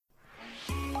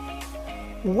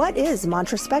What is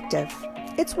Mantraspective?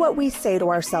 It's what we say to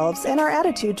ourselves and our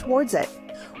attitude towards it.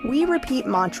 We repeat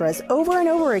mantras over and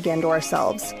over again to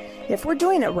ourselves. If we're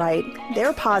doing it right,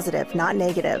 they're positive, not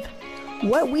negative.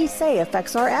 What we say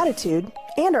affects our attitude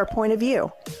and our point of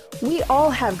view. We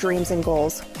all have dreams and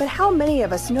goals, but how many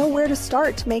of us know where to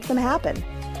start to make them happen?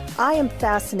 I am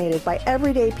fascinated by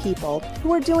everyday people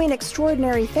who are doing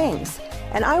extraordinary things,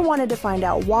 and I wanted to find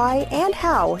out why and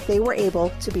how they were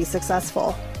able to be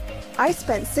successful. I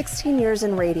spent 16 years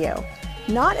in radio,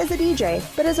 not as a DJ,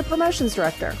 but as a promotions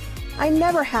director. I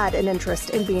never had an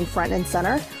interest in being front and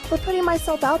center or putting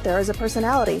myself out there as a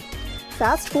personality.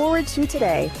 Fast forward to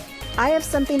today, I have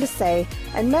something to say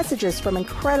and messages from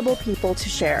incredible people to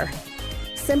share.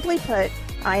 Simply put,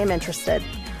 I am interested.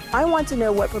 I want to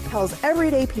know what propels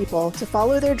everyday people to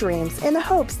follow their dreams in the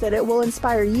hopes that it will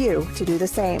inspire you to do the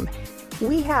same.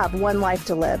 We have one life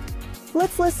to live.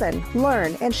 Let's listen,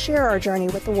 learn, and share our journey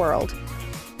with the world.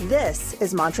 This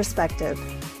is Mantraspective.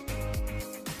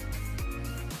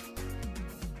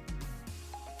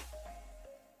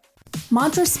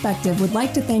 Mantraspective would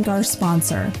like to thank our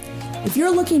sponsor. If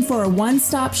you're looking for a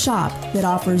one-stop shop that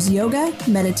offers yoga,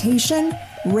 meditation,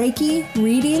 Reiki,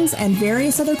 readings, and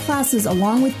various other classes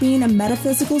along with being a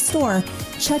metaphysical store,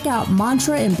 check out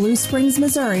Mantra in Blue Springs,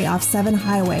 Missouri off 7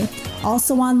 Highway.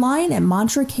 Also online at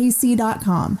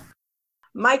mantrakc.com.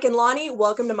 Mike and Lonnie,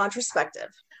 welcome to Mantraspective.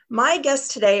 My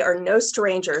guests today are no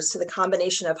strangers to the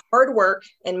combination of hard work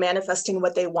and manifesting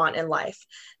what they want in life.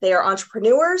 They are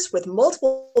entrepreneurs with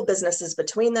multiple businesses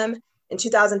between them. In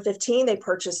 2015, they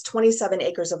purchased 27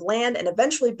 acres of land and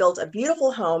eventually built a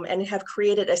beautiful home and have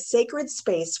created a sacred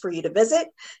space for you to visit,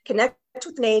 connect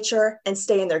with nature, and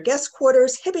stay in their guest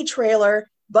quarters, hippie trailer,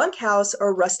 bunkhouse,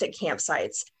 or rustic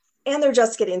campsites. And they're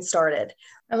just getting started.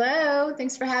 Hello,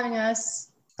 thanks for having us.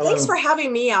 Thanks for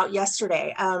having me out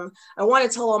yesterday. I want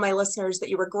to tell all my listeners that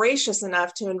you were gracious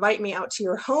enough to invite me out to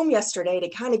your home yesterday to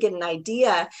kind of get an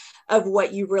idea of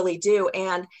what you really do.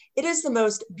 And it is the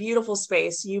most beautiful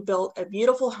space. You built a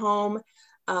beautiful home.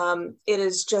 It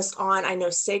is just on, I know,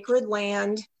 sacred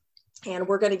land. And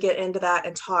we're going to get into that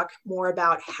and talk more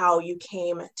about how you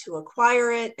came to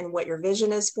acquire it and what your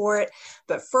vision is for it.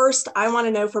 But first, I want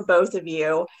to know for both of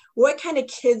you, what kind of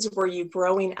kids were you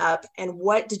growing up and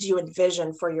what did you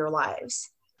envision for your lives?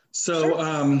 So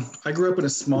I grew up in a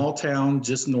small town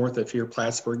just north of here,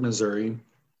 Plattsburgh, Missouri,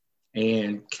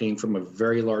 and came from a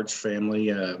very large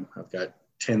family. I've got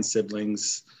 10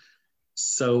 siblings.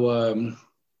 So,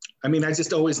 I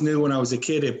just always knew when I was a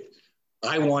kid, if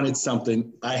I wanted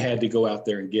something, I had to go out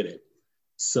there and get it.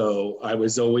 So I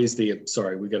was always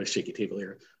sorry, we got a shaky table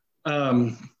here.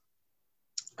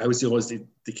 I was always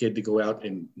the kid to go out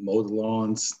and mow the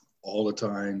lawns all the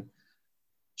time,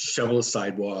 shovel the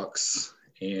sidewalks.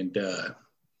 And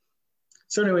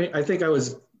so anyway, I think I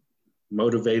was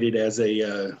motivated as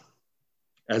a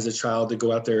child to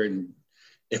go out there, and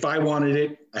if I wanted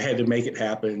it, I had to make it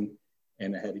happen,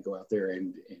 and I had to go out there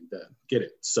and get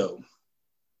it. So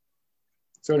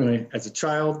anyway, as a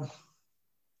child,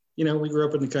 we grew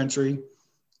up in the country,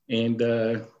 and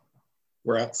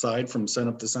we're outside from sun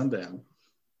up to sundown.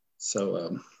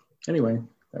 So anyway,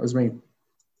 that was me.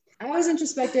 I was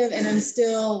introspective and I'm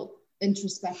still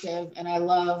introspective, and I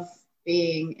love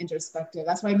being introspective.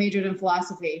 That's why I majored in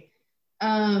philosophy.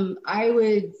 I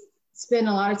would spend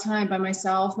a lot of time by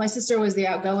myself. My sister was the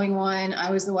outgoing one.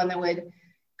 I was the one that would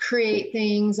create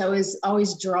things. I was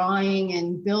always drawing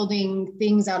and building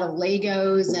things out of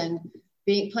Legos and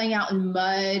playing out in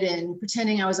mud and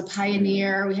pretending I was a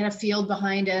pioneer. We had a field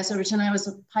behind us. So I pretended I was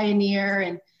a pioneer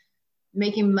and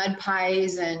making mud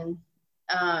pies and,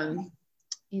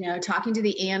 talking to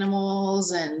the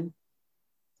animals. And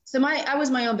so I was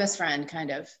my own best friend,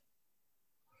 kind of.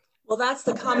 Well, that's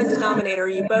the common denominator.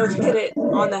 You both hit it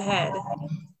on the head,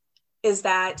 is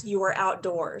that you were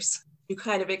outdoors. You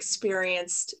kind of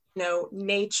experienced,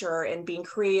 nature and being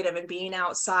creative and being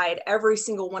outside. Every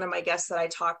single one of my guests that I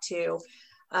talk to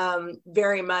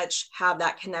very much have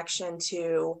that connection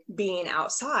to being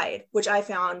outside, which I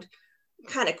found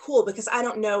kind of cool because I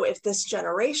don't know if this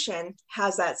generation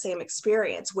has that same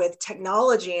experience with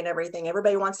technology and everything.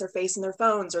 Everybody wants their face in their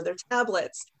phones or their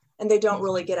tablets, and they don't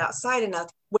really get outside enough,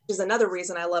 which is another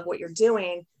reason I love what you're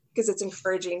doing, because it's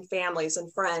encouraging families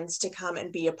and friends to come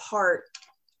and be a part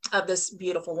of this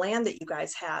beautiful land that you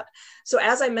guys have. So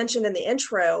as I mentioned in the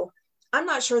intro, I'm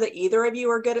not sure that either of you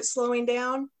are good at slowing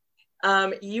down.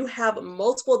 You have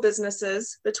multiple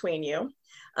businesses between you.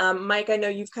 Mike, I know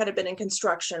you've kind of been in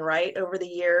construction, right, over the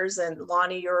years, and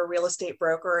Lonnie, you're a real estate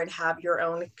broker and have your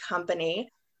own company.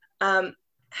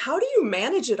 How do you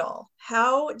manage it all?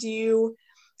 How do you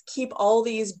keep all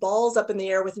these balls up in the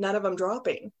air with none of them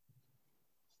dropping?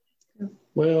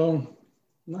 Well,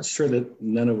 I'm not sure that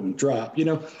none of them drop. You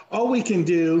know, all we can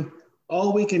do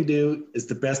is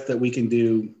the best that we can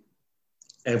do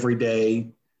every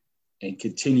day, and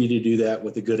continue to do that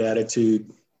with a good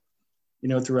attitude, you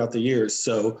know, throughout the years.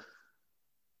 So,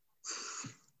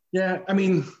 yeah, I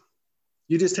mean,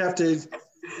 you just have to,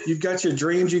 you've got your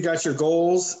dreams, you got your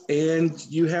goals, and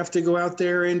you have to go out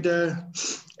there and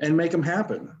make them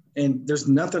happen. And there's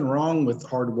nothing wrong with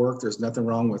hard work. There's nothing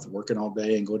wrong with working all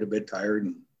day and going to bed tired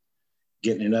and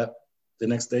getting it up the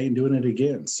next day and doing it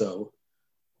again. So,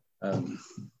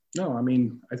 no, I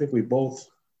mean, I think we both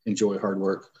enjoy hard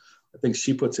work. I think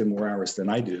she puts in more hours than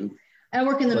I do. I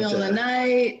work in the middle of the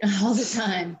night all the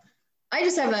time. I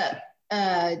just have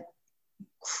a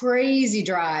crazy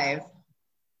drive.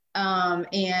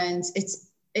 And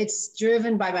it's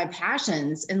driven by my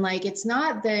passions. And like, it's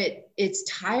not that it's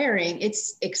tiring,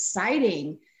 it's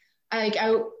exciting.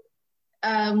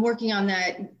 I'm working on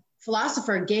that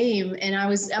philosopher game, and I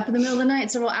was up in the middle of the night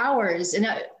several hours, and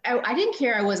I didn't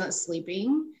care. I wasn't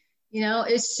sleeping, you know.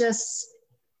 It's just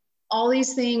all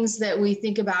these things that we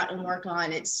think about and work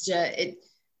on. It's just,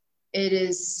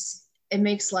 it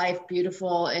makes life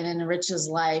beautiful and enriches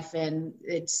life. And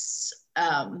it's,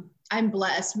 I'm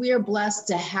blessed. We are blessed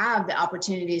to have the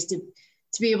opportunities to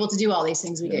be able to do all these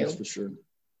things we do. That's for sure.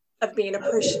 Of being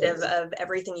appreciative of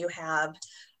everything you have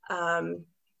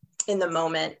in the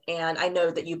moment. And I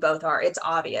know that you both are. It's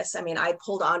obvious. I mean, I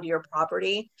pulled onto your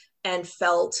property and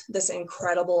felt this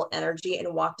incredible energy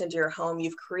and walked into your home.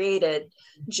 You've created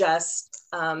just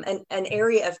an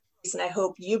area of peace. And I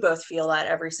hope you both feel that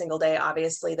every single day,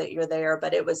 obviously, that you're there,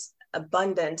 but it was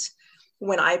abundant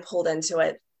when I pulled into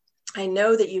it. I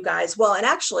know that you guys, well, and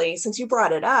actually, since you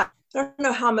brought it up, I don't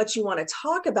know how much you want to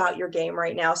talk about your game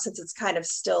right now, since it's kind of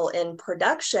still in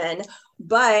production,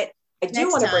 but I do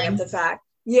want to bring up the fact,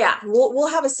 yeah, we'll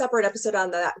have a separate episode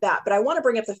on that, but I want to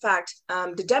bring up the fact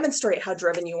to demonstrate how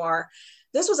driven you are.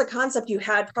 This was a concept you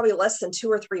had probably less than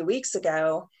 2 or 3 weeks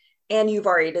ago, and you've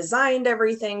already designed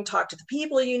everything, talked to the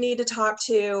people you need to talk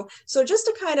to. So just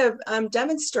to kind of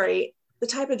demonstrate the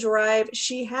type of drive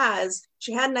she has,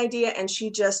 she had an idea and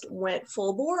she just went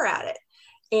full bore at it.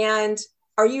 And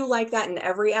are you like that in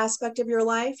every aspect of your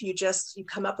life? You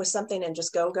come up with something and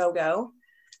just go, go, go?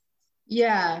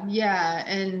 Yeah.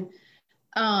 And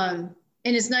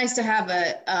it's nice to have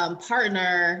a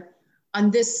partner on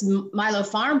this Milo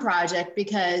Farm project,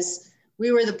 because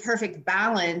we were the perfect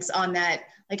balance on that.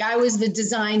 Like, I was the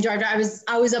design driver.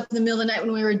 I was up in the middle of the night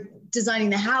when we were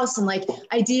designing the house and like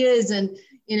ideas and,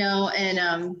 you know,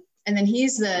 and then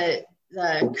he's the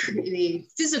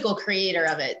physical creator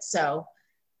of it. So,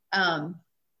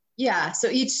 yeah. So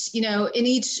each, you know, in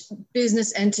each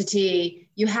business entity,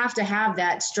 you have to have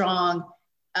that strong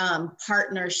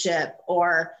partnership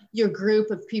or your group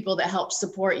of people that help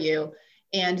support you.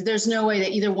 And there's no way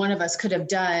that either one of us could have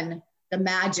done the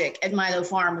magic at Milo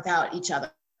Farm without each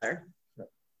other.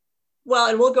 Well,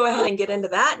 and we'll go ahead and get into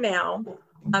that now.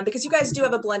 Because you guys do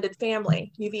have a blended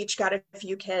family. You've each got a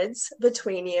few kids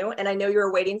between you. And I know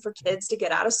you're waiting for kids to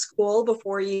get out of school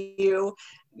before you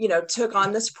took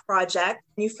on this project.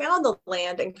 You found the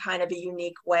land in kind of a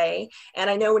unique way. And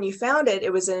I know when you found it,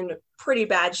 it was in pretty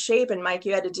bad shape. And Mike,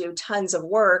 you had to do tons of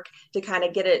work to kind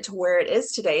of get it to where it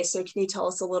is today. So can you tell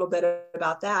us a little bit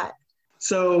about that?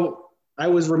 So I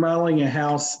was remodeling a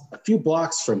house a few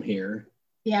blocks from here.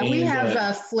 Yeah, we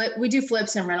have we do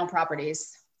flips and rental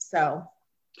properties. So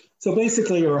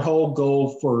basically our whole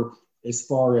goal for as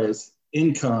far as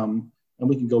income, and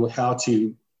we can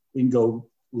go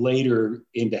later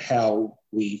into how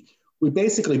we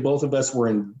basically, both of us were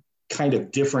in kind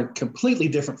of completely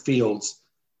different fields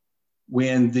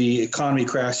when the economy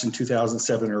crashed in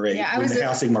 2007 or 8, yeah, when the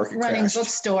housing market running crashed.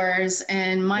 bookstores,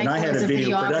 and Mike was a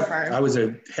videographer.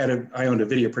 I owned a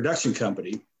video production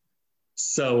company.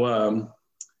 So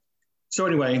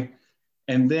anyway,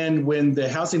 and then when the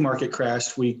housing market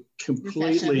crashed, we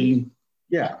completely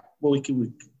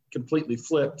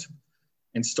flipped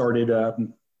and started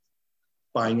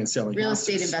buying and selling real houses.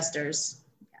 estate investors.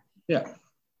 Yeah.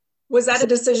 Was that a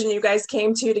decision you guys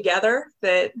came to together?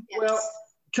 That well,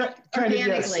 kind of,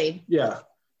 yes. Yeah.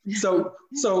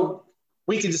 So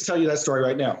we can just tell you that story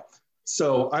right now.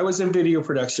 So I was in video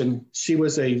production. She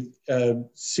was a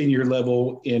senior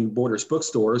level in Borders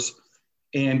bookstores,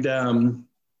 and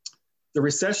the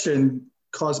recession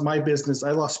caused my business.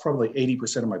 I lost probably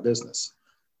 80% of my business,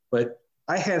 but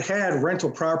I had rental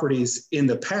properties in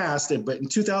the past, but in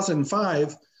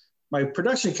 2005, my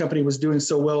production company was doing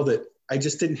so well that I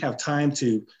just didn't have time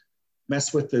to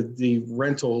mess with the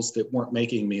rentals that weren't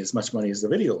making me as much money as the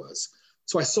video was.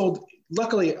 So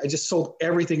luckily I just sold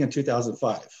everything in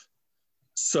 2005.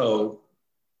 So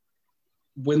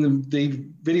when the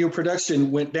video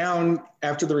production went down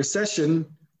after the recession,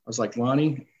 I was like,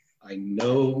 Lonnie, I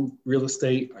know real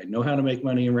estate. I know how to make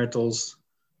money in rentals.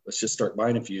 Let's just start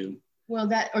buying a few. Well,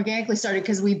 that organically started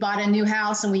because we bought a new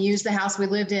house and we used the house we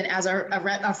lived in as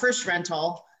our first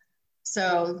rental.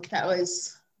 So that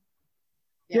was,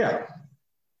 yeah.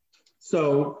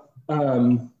 So,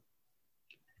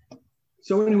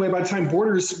 so anyway, by the time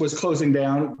Borders was closing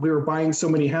down, we were buying so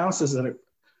many houses that we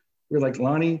were like,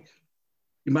 Lonnie,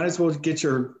 you might as well get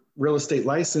your real estate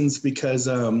license because,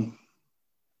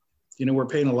 you know, we're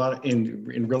paying a lot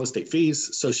in real estate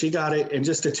fees. So she got it. And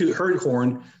just to toot her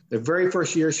horn, the very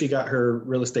first year she got her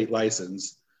real estate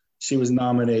license, she was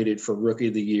nominated for Rookie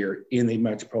of the Year in the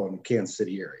metropolitan Kansas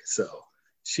City area. So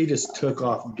she just took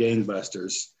off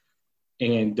gangbusters.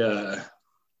 And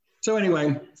so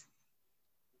anyway,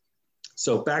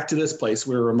 so back to this place,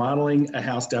 we were remodeling a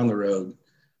house down the road.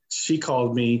 She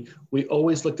called me. We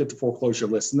always looked at the foreclosure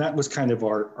list, and that was kind of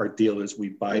our deal. Is we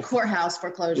buy the courthouse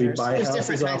foreclosures. We buy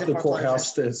houses off the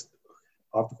courthouse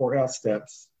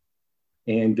steps,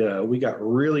 and we got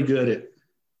really good at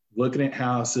looking at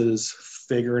houses,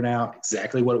 figuring out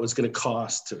exactly what it was going to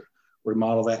cost to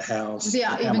remodel that house.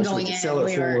 Yeah, even going in,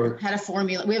 had a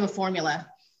formula. We have a formula.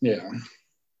 Yeah,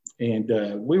 and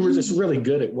we were just really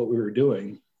good at what we were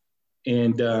doing,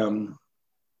 and.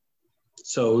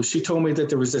 So she told me that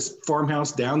there was this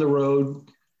farmhouse down the road.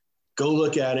 Go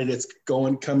look at it. It's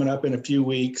coming up in a few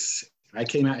weeks. I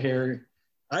came out here.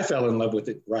 I fell in love with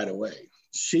it right away.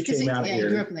 She came out here. You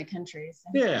grew up in the country. So.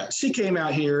 Yeah, she came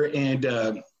out here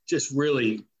and just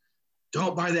really,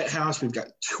 don't buy that house. We've got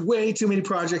way too many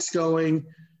projects going.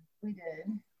 We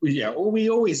did. Yeah, well,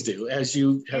 we always do, as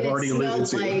you have already alluded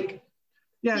to. Like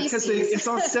yeah, because it's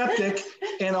all septic,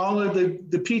 and all of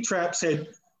the P-traps had.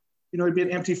 You know, it'd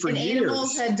been empty for years.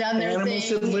 Animals had done their thing. Animals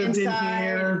had lived inside, in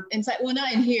here. Inside, well,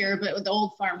 not in here, but with the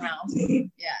old farmhouse. Yeah.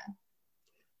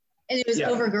 And it was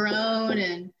overgrown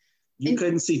and. You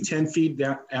couldn't see 10 feet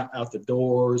out the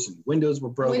doors, and windows were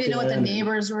broken. We didn't know what the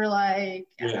neighbors were like.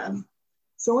 Yeah.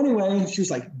 So anyway, she was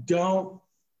like, don't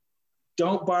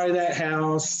buy that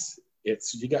house.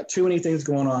 You got too many things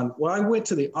going on. Well, I went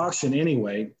to the auction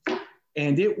anyway,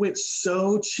 and it went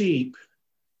so cheap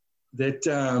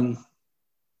that,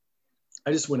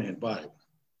 I just went ahead and bought it.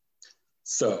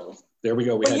 So there we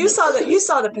go. You saw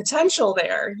the potential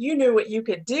there. You knew what you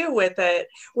could do with it.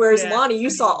 Whereas Lonnie, you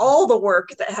saw all the work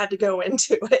that had to go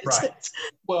into it. Right.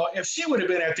 Well, if she would have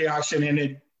been at the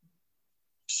auction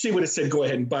she would have said, go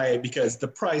ahead and buy it because the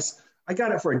price, I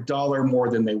got it for $1 more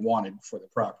than they wanted for the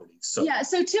property. So yeah.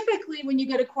 So typically when you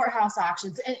go to courthouse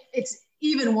auctions, and it's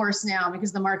even worse now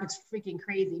because the market's freaking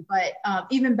crazy. But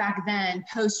even back then,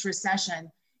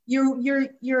 post-recession,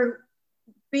 you're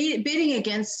bidding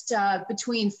against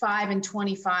between 5 and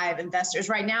 25 investors.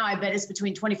 Right now, I bet it's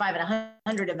between 25 and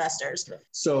 100 investors.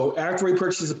 So after we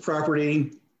purchased the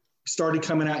property, started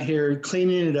coming out here,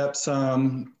 cleaning it up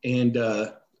some, and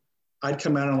I'd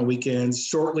come out on the weekends.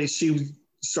 Shortly, she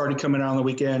started coming out on the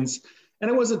weekends, and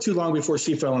it wasn't too long before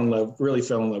she really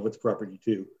fell in love with the property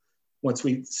too. Once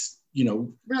we,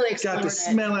 really got the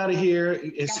smell out of here,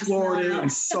 explored it, and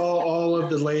saw all of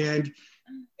the land,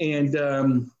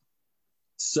 and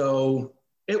so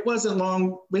it wasn't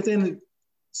long, within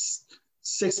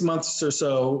 6 months or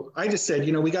so, I just said,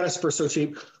 we got us for so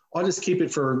cheap, I'll just keep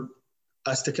it for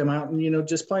us to come out and,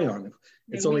 just play on it.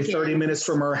 It's only 30 minutes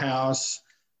from our house.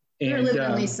 And, we were living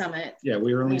in Lee Summit. Yeah,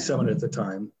 we were in Lee Summit at the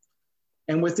time.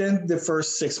 And within the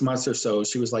first 6 months or so,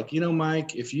 she was like,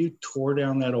 Mike, if you tore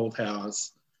down that old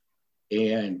house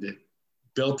and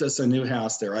built us a new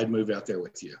house there, I'd move out there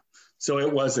with you. So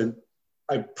it wasn't,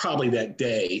 probably that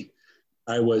day,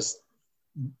 I was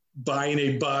buying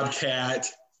a Bobcat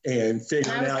and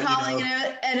figuring out, calling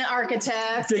an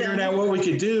architect, figuring out what we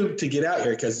could do to get out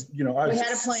here because I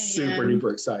was super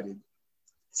duper excited.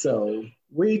 So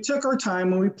we took our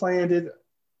time when we planned it.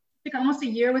 Took almost a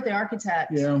year with the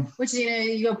architect. Yeah. Which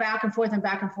you go back and forth,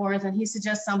 and he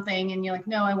suggests something, and you're like,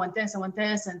 no, I want this, and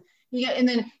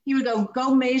then he would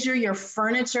go measure your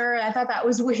furniture. I thought that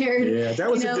was weird. Yeah,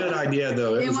 that was a good idea,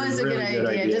 though. It was a really good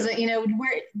idea. Does it,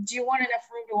 where do you want enough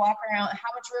room to walk around? How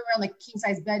much room around the king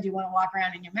size bed do you want to walk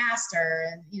around in your master?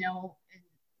 And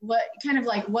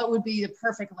what would be the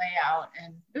perfect layout?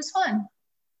 And it was fun.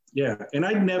 Yeah, and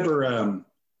I'd never,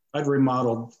 I'd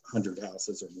remodeled 100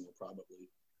 houses or more probably,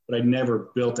 but I'd never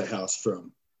built a house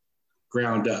from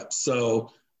ground up.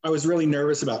 So I was really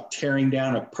nervous about tearing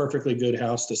down a perfectly good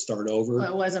house to start over.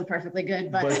 Well, it wasn't perfectly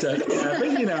good, but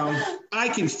I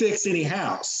can fix any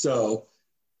house. So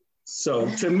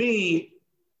to me,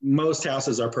 most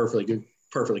houses are perfectly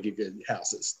good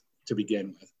houses to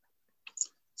begin with.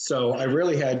 So I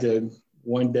really had to,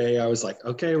 one day I was like,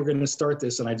 okay, we're going to start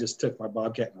this. And I just took my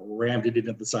Bobcat and rammed it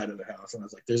into the side of the house. And I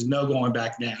was like, there's no going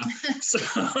back now. So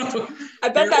I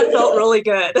bet that felt really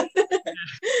good.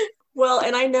 Well,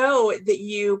 and I know that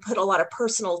you put a lot of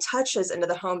personal touches into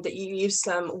the home, that you used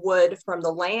some wood from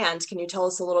the land. Can you tell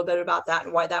us a little bit about that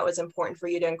and why that was important for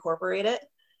you to incorporate it?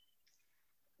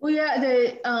 Well,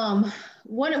 yeah,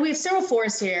 we have several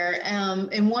forests here,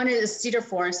 and one is cedar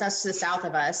forest. That's to the south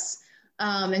of us,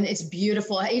 and it's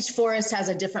beautiful. Each forest has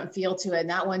a different feel to it, and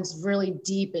that one's really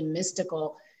deep and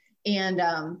mystical.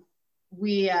 And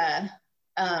we got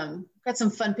some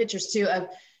fun pictures too of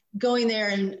going there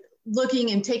and looking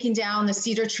and taking down the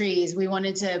cedar trees. We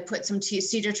wanted to put some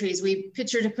cedar trees. We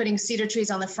pictured putting cedar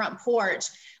trees on the front porch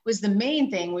was the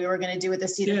main thing we were going to do with the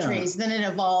cedar trees. Then it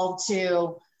evolved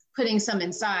to putting some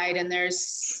inside, and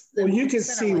there's well, you can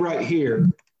see right here.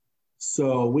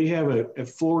 So we have a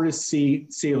floor-to-sea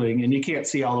ceiling, and you can't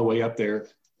see all the way up there,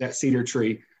 that cedar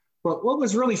tree. But what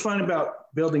was really fun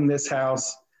about building this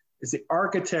house is the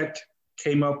architect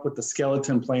came up with the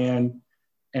skeleton plan,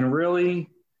 and really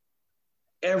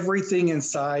everything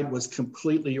inside was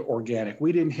completely organic.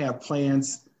 We didn't have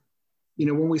plans. You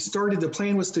know, when we started, the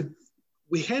plan was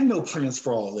we had no plans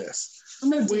for all this.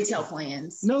 No detailed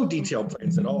plans. No detailed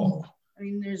plans at all. I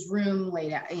mean, there's room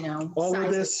laid out, All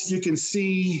of this, you can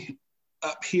see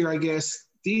up here, I guess,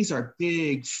 these are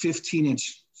big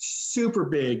 15-inch, super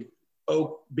big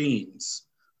oak beams.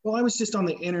 Well, I was just on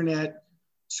the internet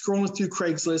scrolling through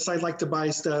Craigslist. I'd like to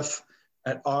buy stuff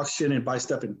at auction and buy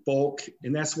stuff in bulk.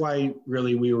 And that's why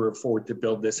really we were forward to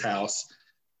build this house,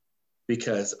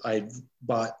 because I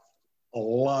bought a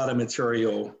lot of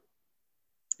material,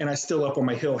 and I still up on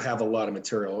my hill have a lot of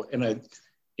material. And I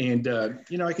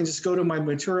can just go to my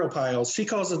material piles. She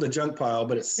calls it the junk pile,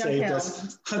 but it saved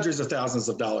us hundreds of thousands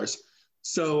of dollars.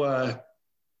 So,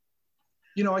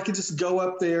 I could just go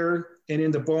up there and in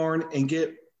the barn and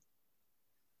get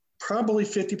probably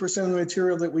 50% of the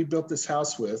material that we built this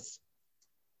house with.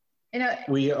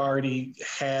 We already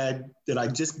had that I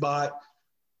just bought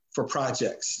for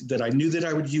projects that I knew that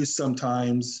I would use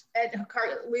sometimes.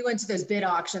 We went to those bid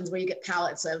auctions where you get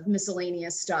pallets of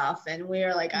miscellaneous stuff, and we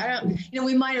were like,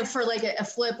 we might have, for like a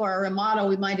flip or a remodel,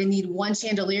 we might have need one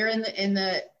chandelier in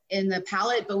the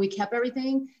pallet, but we kept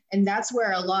everything, and that's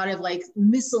where a lot of like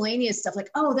miscellaneous stuff, like,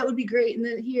 oh, that would be great, and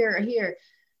then here,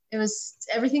 it was,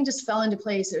 everything just fell into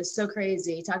place. It was so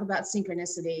crazy. Talk about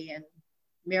synchronicity and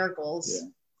miracles. Yeah.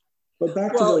 But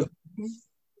back to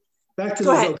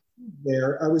the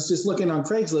there, I was just looking on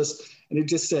Craigslist, and it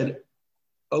just said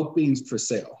oak beams for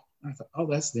sale. I thought, oh,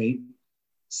 that's neat.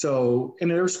 So,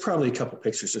 and there was probably a couple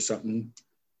pictures or something,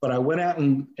 but I went out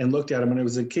and looked at them, and it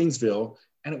was in Kingsville,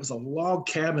 and it was a log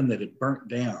cabin that had burnt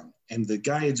down, and the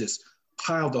guy had just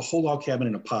piled the whole log cabin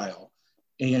in a pile.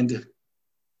 And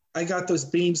I got those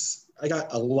beams. I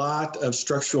got a lot of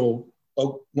structural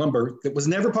oak lumber that was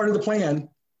never part of the plan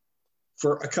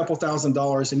for a couple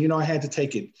 $1,000s. And, I had to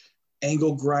take an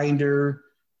angle grinder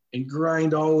and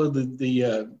grind all of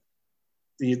the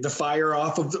fire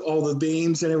off of all the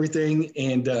beams and everything.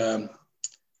 And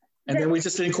then we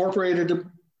just incorporated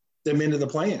them into the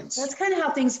plans. That's kind of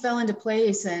how things fell into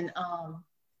place. And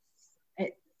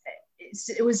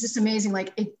it was just amazing.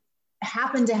 Like, it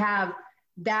happened to have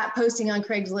that posting on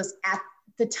Craigslist at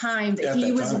the time that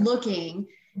he was looking.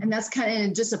 And that's kind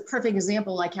of just a perfect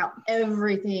example, like how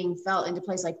everything fell into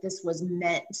place, like this was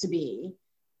meant to be.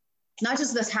 Not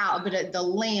just this house, but the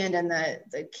land and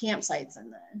the campsites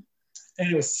and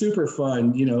it was super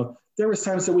fun. There was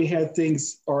times that we had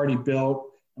things already built,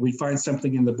 and we'd find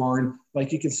something in the barn.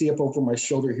 Like you can see up over my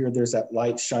shoulder here, there's that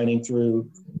light shining through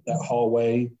that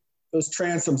hallway. Those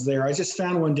transoms there, I just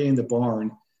found one day in the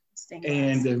barn.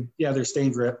 And they're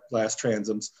stained glass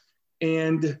transoms.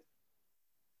 And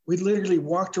we literally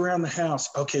walked around the house.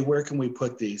 Okay, where can we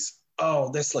put these? Oh,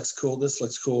 this looks cool. This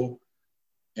looks cool.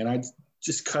 And I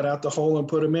just cut out the hole and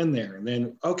put them in there. And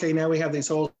then, okay, now we have these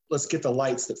holes. Let's get the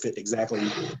lights that fit exactly.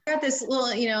 I got this little,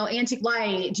 antique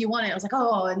light. Do you want it? I was like,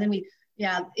 oh, and then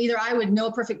either I would know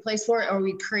a perfect place for it, or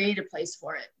we'd create a place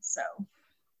for it. So.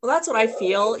 Well, that's what I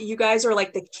feel. You guys are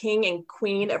like the king and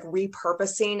queen of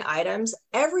repurposing items.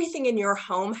 Everything in your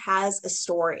home has a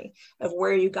story of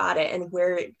where you got it and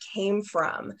where it came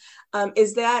from.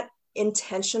 Is that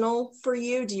intentional for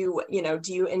you? Do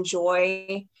you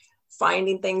enjoy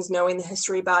finding things, knowing the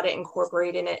history about it,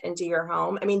 incorporating it into your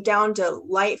home? I mean, down to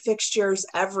light fixtures,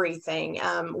 everything.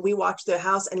 We walked through the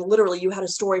house, and literally you had a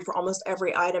story for almost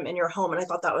every item in your home. And I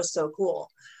thought that was so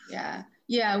cool.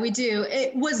 Yeah, we do.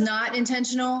 It was not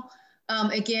intentional.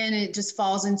 Again, it just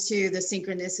falls into the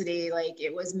synchronicity, like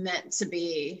it was meant to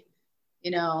be,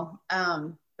 you know.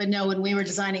 But no, when we were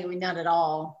designing, we not at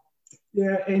all.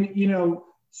 Yeah, and you know,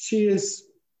 she is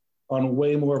on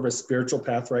way more of a spiritual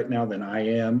path right now than I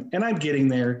am, and I'm getting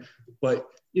there. But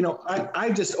you know,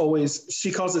 I just always,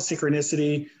 she calls it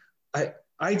synchronicity.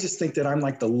 I just think that I'm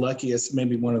like the luckiest,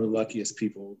 maybe one of the luckiest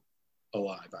people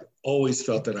alive. I've always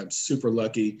felt that I'm super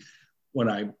lucky when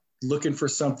I'm looking for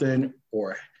something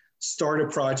or start a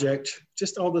project,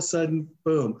 just all of a sudden,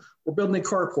 boom, we're building a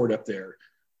carport up there.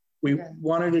 We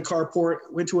wanted a carport,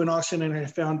 went to an auction, and I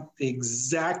found the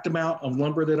exact amount of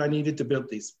lumber that I needed to build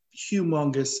these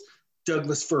humongous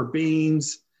Douglas fir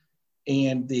beams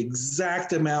and the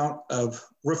exact amount of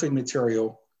roofing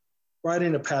material right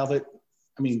in a pallet.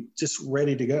 I mean, just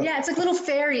ready to go. Yeah, it's like little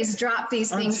fairies drop these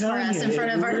things for us in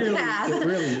front of our path. It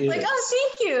really is. Like,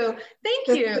 oh,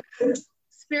 thank you.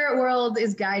 Spirit world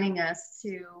is guiding us to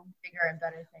bigger and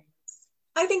better things.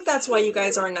 I think that's why you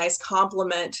guys are a nice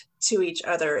complement to each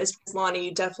other. Is Lonnie,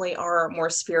 you definitely are more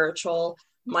spiritual.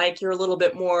 Mike, you're a little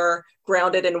bit more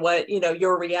grounded in what, you know,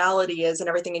 your reality is and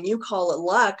everything, and you call it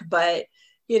luck, but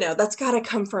you know, that's got to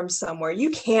come from somewhere. You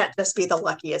can't just be the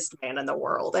luckiest man in the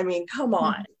world. I mean, come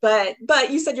on. But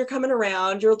you said you're coming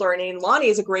around, you're learning. Lonnie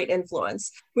is a great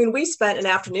influence. I mean, we spent an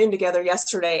afternoon together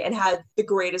yesterday and had the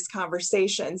greatest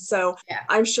conversation. So yeah.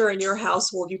 I'm sure in your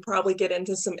household, you probably get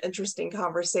into some interesting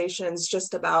conversations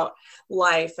just about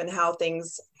life and how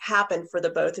things happen for the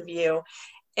both of you.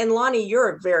 And Lonnie, you're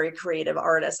a very creative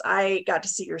artist. I got to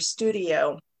see your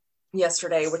studio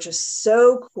yesterday, which is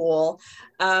so cool.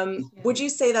 Would you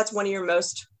say that's one of your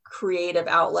most creative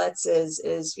outlets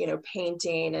is you know,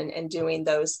 painting and doing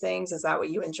those things? Is that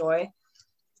what you enjoy?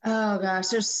 Oh gosh,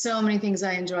 there's so many things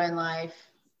I enjoy in life.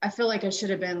 I feel like I should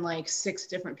have been like 6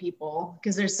 different people,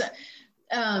 because there's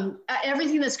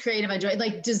everything that's creative I enjoy.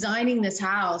 Like designing this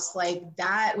house, like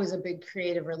that was a big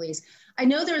creative release. I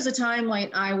know there was a time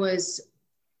like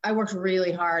I worked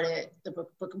really hard at the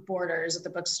book borders, at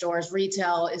the bookstores.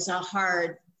 Retail is a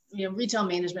hard, you know, retail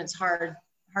management's hard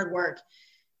work.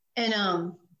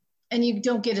 And you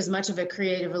don't get as much of a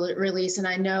creative release. And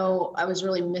I know I was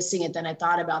really missing it then. I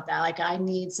thought about that. Like, I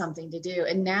need something to do.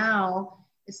 And now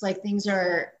it's like things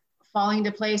are falling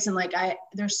into place. And like,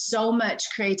 there's so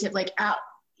much creative, like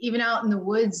even out in the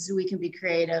woods, we can be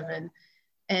creative.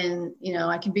 And, you know,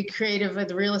 I can be creative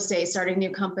with real estate, starting new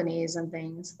companies and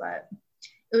things, but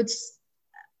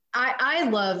I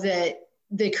love that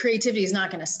the creativity is not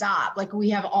going to stop. Like, we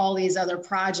have all these other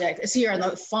projects here on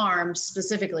the farm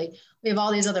specifically. We have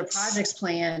all these other projects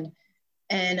planned,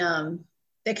 and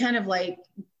that kind of like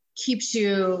keeps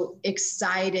you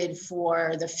excited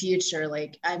for the future.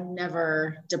 Like, I'm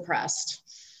never depressed,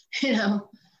 you know?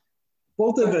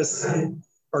 Both of us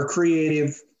are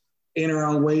creative in our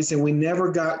own ways, and we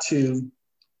never got to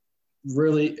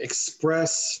really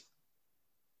express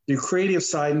the creative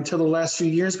side until the last few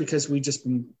years, because we just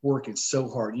been working so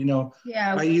hard. You know,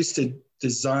 yeah. I used to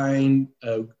design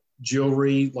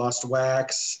jewelry, lost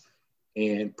wax,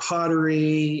 and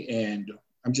pottery, and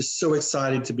I'm just so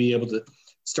excited to be able to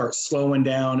start slowing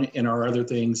down in our other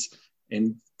things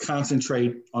and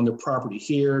concentrate on the property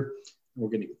here. We're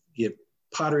going to give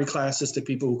pottery classes to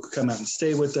people who come out and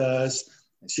stay with us.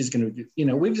 And she's going to, you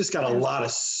know, we've just got a lot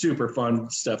of super fun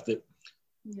stuff that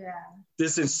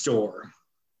is in store.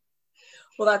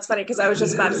 Well, that's funny, because I was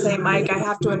just about to say, Mike, I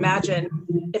have to imagine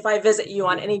if I visit you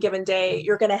on any given day,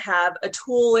 you're going to have a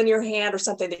tool in your hand or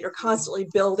something that you're constantly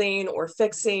building or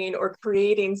fixing or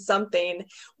creating something.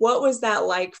 What was that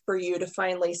like for you to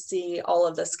finally see all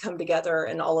of this come together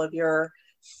and all of your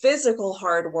physical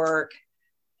hard work,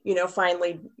 you know,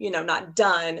 finally, you know, not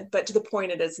done, but to the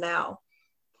point it is now?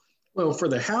 Well, for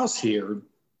the house here,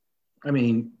 I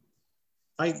mean,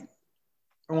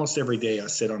 almost every day I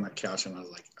sit on that couch and I was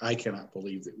like, I cannot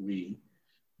believe that we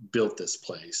built this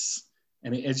place.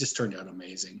 And it just turned out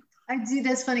amazing.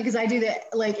 That's funny, because I do that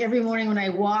like every morning when I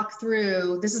walk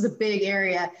through. This is a big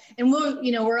area, and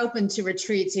we're open to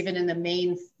retreats even in the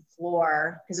main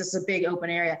floor, because it's a big open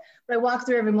area. But I walk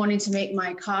through every morning to make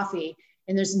my coffee,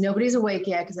 and nobody's awake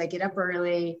yet, because I get up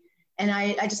early, and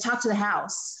I just talk to the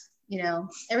house. You know,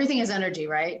 everything is energy,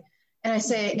 right? And I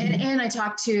say, and I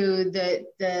talk to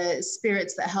the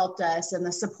spirits that helped us and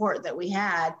the support that we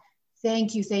had.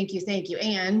 Thank you.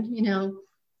 And, you know,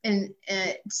 and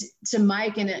to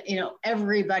Mike and, you know,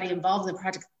 everybody involved in the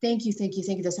project. Thank you.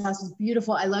 This house is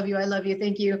beautiful. I love you.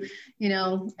 Thank you. You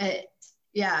know,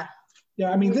 yeah.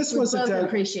 Yeah. I mean, this wasn't,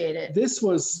 appreciate it.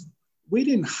 We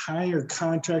didn't hire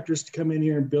contractors to come in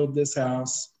here and build this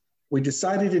house. We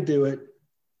decided to do it.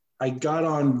 I got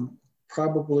on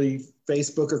probably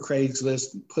Facebook or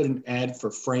Craigslist and put an ad for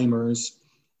framers.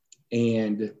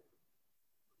 And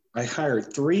I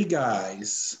hired 3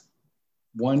 guys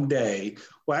one day.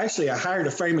 Well, actually, I hired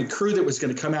a framing crew that was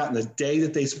going to come out in the day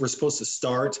that they were supposed to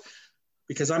start,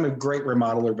 because I'm a great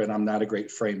remodeler, but I'm not a great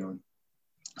framer.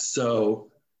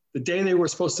 So the day they were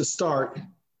supposed to start,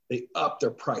 they upped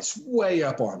their price way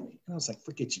up on me. And I was like,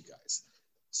 forget you guys.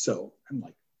 So I'm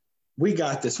like, we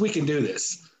got this. We can do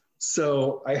this.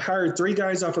 So I hired 3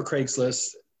 guys off of Craigslist,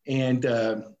 and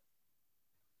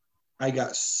I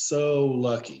got so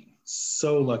lucky.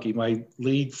 My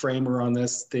lead framer on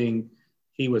this thing,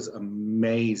 he was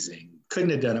amazing. Couldn't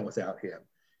have done it without him.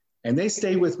 And they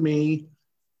stayed with me.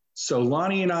 So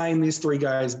Lonnie and I and these 3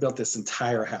 guys built this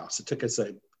entire house. It took us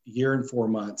a year and 4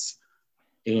 months.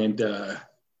 And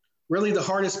really the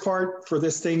hardest part for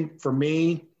this thing for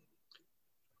me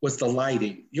was the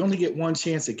lighting. You only get one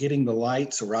chance at getting the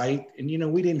lights right. And, you know,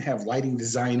 we didn't have lighting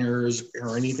designers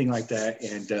or anything like that.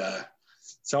 And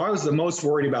so I was the most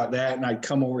worried about that. And I'd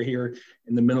come over here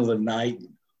in the middle of the night and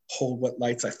hold what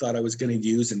lights I thought I was going to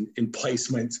use in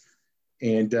placement.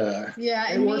 And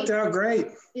it worked out great.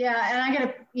 Yeah, and I got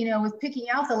to, you know, with picking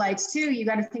out the lights too, you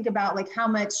got to think about like how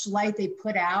much light they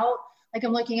put out. Like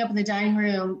I'm looking up in the dining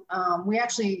room. We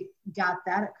actually got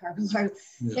that at Carpenter.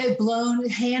 Yeah.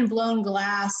 It hand blown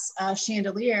glass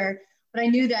chandelier, but I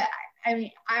knew that.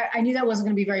 I knew that wasn't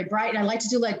going to be very bright. And I like to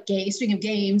do like speaking of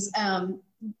games,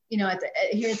 you know,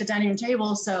 here at the dining room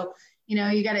table. So you know,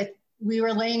 we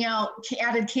were laying out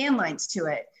added can lights to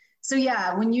it. So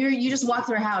yeah, when you just walk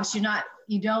through a house,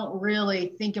 you don't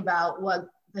really think about what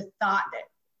the thought that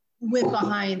went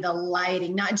behind the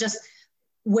lighting, not just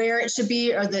where it should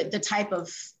be or the type of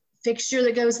fixture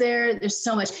that goes there. There's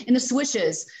so much. And the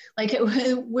switches, like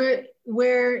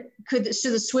where should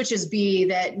the switches be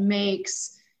that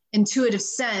makes intuitive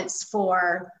sense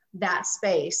for that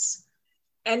space?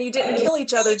 And you didn't kill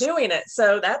each other doing it,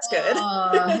 so that's good.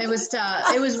 It was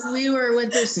tough. We were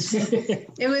with this.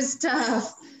 It was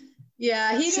tough.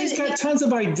 Yeah, she's got tons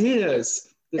of ideas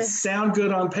that sound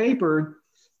good on paper,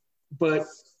 but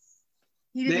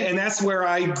and that's where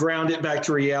I ground it back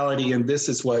to reality. And this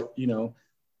is what, you know,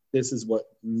 this is what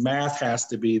math has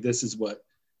to be. This is what,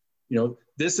 you know,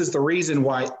 this is the reason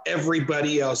why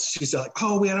everybody else, she's like,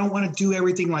 oh, I don't want to do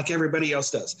everything like everybody else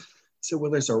does. So,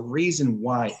 well, there's a reason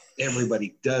why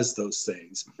everybody does those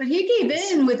things. But he gave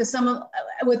in with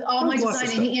all my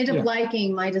design, and he ended up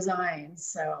liking my designs.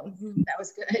 So that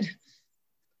was good.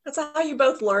 That's how you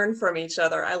both learn from each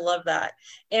other. I love that.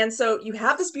 And so you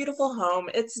have this beautiful home.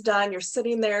 It's done. You're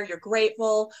sitting there. You're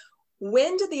grateful.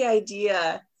 When did the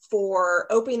idea for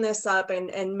opening this up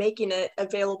and making it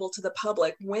available to the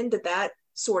public, when did that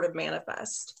sort of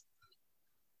manifest?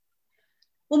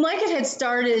 Well, Micah had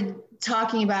started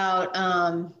talking about,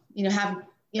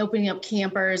 opening up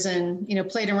campers and, you know,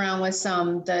 played around with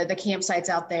the campsites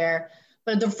out there.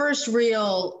 But the first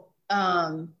real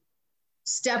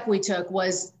step we took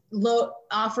was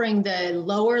offering the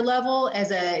lower level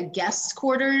as a guest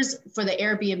quarters for the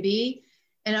Airbnb.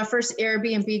 And our first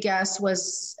Airbnb guest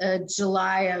was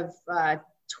July of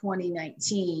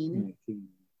 2019.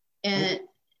 And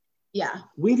yeah.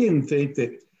 We didn't think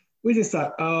that, we just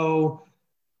thought,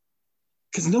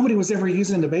 because nobody was ever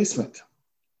using the basement.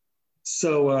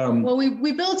 So well,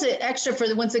 we built it extra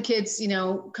for once the kids, you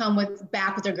know, come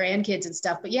back with their grandkids and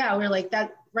stuff. But yeah, we're like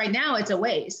that right now, it's a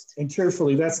waste. And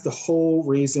truthfully, that's the whole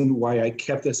reason why I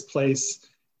kept this place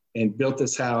and built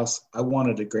this house. I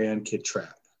wanted a grandkid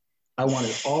trap. I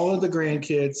wanted all of the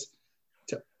grandkids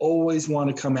to always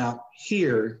want to come out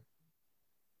here,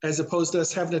 as opposed to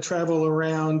us having to travel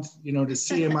around, you know, to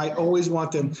see them. I always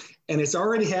want them, and it's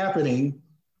already happening.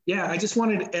 Yeah, I just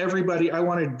wanted everybody, I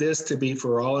wanted this to be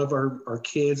for all of our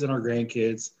kids and our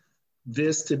grandkids,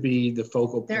 this to be the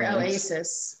focal point. Their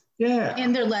oasis. Yeah.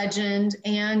 And their legend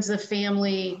and the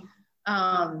family,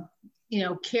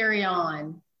 carry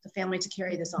on, the family to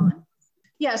carry this on.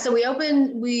 Yeah, so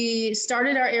we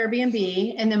started our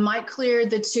Airbnb, and then Mike cleared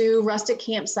the 2 rustic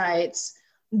campsites.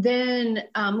 Then,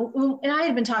 and I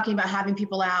had been talking about having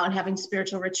people out and having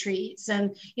spiritual retreats.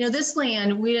 And, you know, this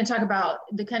land, we didn't talk about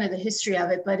the history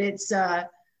of it, but it's,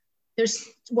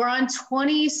 we're on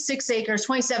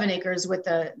 27 acres with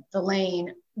the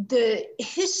lane. The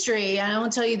history, I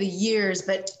won't tell you the years,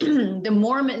 but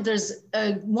Mormons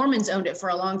owned it for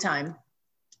a long time.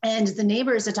 And the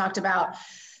neighbors had talked about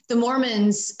the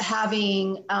Mormons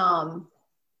having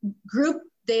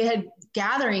they had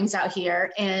gatherings out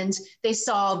here, and they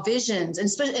saw visions, and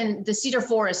the Cedar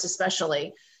Forest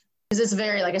especially, because it's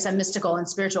very, like I said, mystical and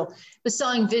spiritual. But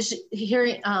seeing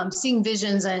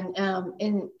visions and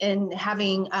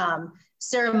having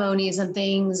ceremonies and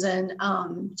things, and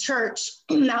church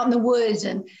out in the woods,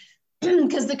 and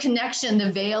because the connection,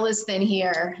 the veil is thin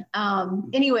here.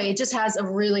 Anyway, it just has a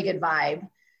really good vibe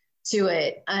to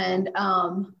it. And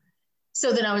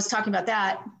so then I was talking about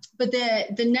that, but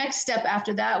the next step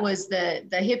after that was the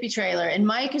hippie trailer. And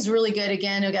Mike is really good,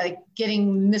 again, like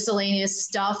getting miscellaneous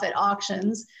stuff at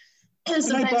auctions.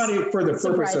 And I bought it for the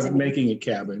purpose of making a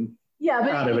cabin. Yeah,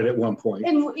 out of it at one point.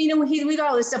 And, you know, we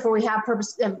got all this stuff where we have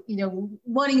purpose of, you know,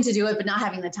 wanting to do it, but not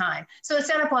having the time. So I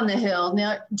sat up on the hill,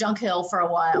 Junk Hill, for a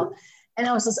while. And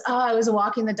I was just, I was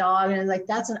walking the dog, and I was like,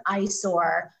 that's an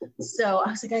eyesore. So I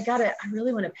was like, I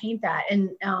really want to paint that. And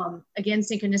again,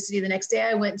 synchronicity, the next day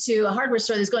I went to a hardware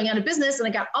store that's going out of business, and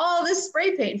I got all this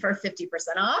spray paint for 50%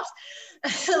 off.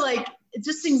 Like, it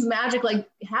just seems magic, like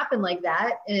happened like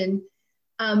that. And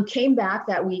came back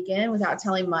that weekend without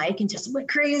telling Mike, and just went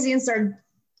crazy and started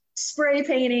spray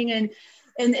painting, and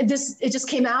it just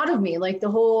came out of me, like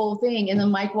the whole thing. And then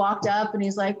Mike walked up and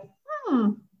he's like,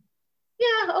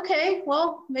 yeah, okay,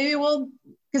 well, maybe we'll,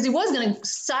 because he was going to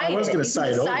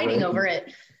siding over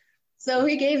it. So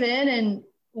he gave in, and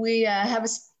we have a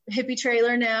hippie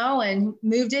trailer now, and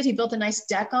moved it. He built a nice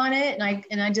deck on it,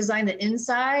 and I designed the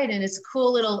inside, and it's a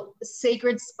cool little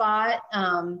sacred spot,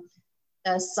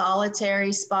 a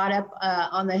solitary spot up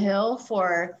on the hill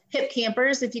for hip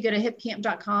campers. If you go to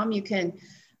hipcamp.com, you can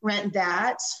rent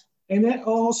that. And that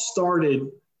all started,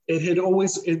 so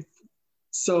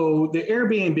the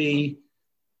Airbnb,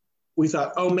 we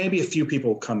thought, oh, maybe a few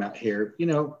people will come out here, you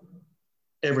know,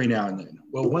 every now and then.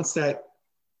 Well, once that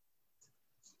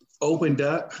opened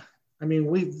up, I mean,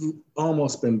 we've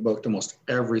almost been booked almost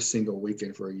every single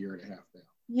weekend for a year and a half now.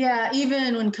 Yeah,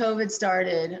 even when COVID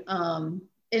started,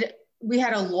 we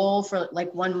had a lull for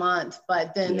like 1 month,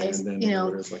 but then it's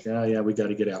like, oh yeah, we got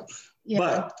to get out. Yeah.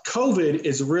 But COVID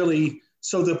is really,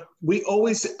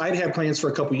 I'd have plans for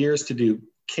a couple of years to do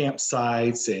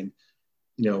campsites and,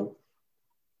 you know,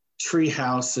 tree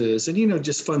houses and, you know,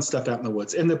 just fun stuff out in the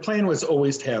woods. And the plan was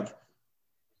always to have,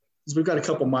 because we've got a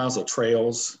couple miles of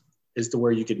trails, is to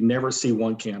where you could never see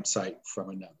one campsite from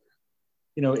another.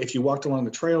 You know, if you walked along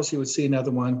the trails, you would see another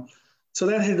one. So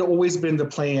that had always been the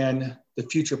plan, the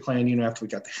future plan, you know, after we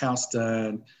got the house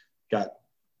done, got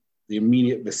the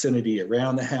immediate vicinity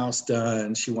around the house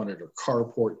done. She wanted her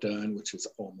carport done, which was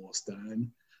almost done.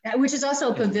 Yeah, which is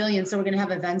also a pavilion, so we're going to have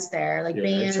events there, like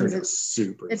bands. It's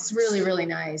nice. Really, really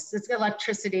nice. It's got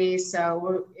electricity,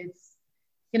 so it's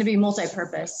going to be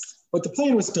multi-purpose. But the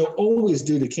plan was to always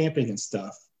do the camping and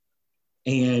stuff,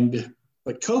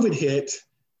 but COVID hit,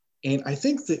 and I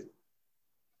think that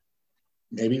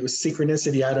maybe it was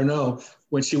synchronicity, I don't know,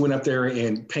 when she went up there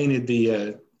and painted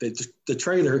the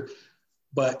trailer.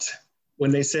 But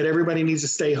when they said everybody needs to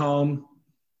stay home,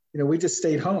 you know, we just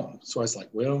stayed home. So I was like,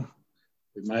 well,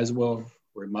 we might as well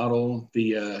remodel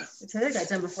the trailer got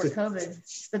done before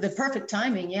COVID. But the perfect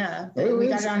timing, yeah. We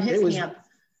got it on his camp.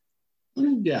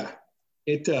 Yeah.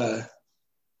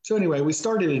 So anyway, we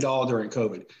started it all during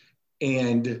COVID.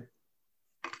 And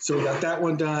so we got that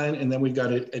one done. And then we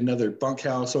got another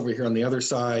bunkhouse over here on the other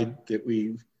side that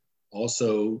we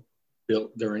also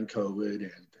built during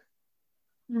COVID.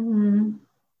 And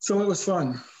so it was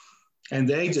fun. And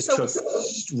they just took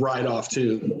right off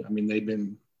too. I mean, they've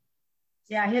been,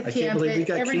 yeah, hip I camp. can't believe we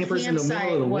got campers in the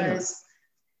middle of the winter.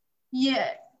 Yeah,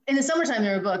 in the summertime they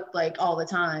were booked like all the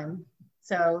time.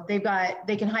 So they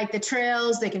can hike the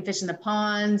trails, they can fish in the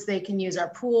ponds, they can use our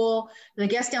pool. The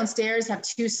guests downstairs have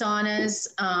 2 saunas,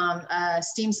 a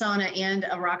steam sauna and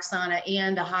a rock sauna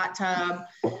and a hot tub.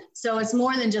 So it's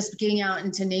more than just getting out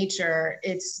into nature.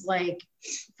 It's like,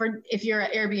 if you're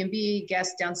an Airbnb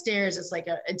guest downstairs, it's like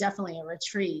definitely a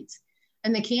retreat.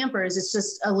 And the campers, it's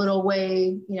just a little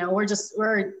way, you know, we're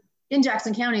in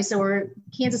Jackson County, so we're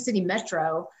Kansas City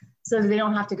Metro. So they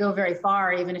don't have to go very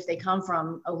far, even if they come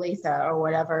from Olathe or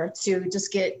whatever, to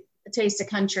just get a taste of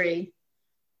country.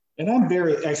 And I'm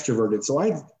very extroverted, so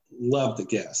I love the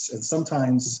guests. And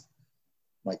sometimes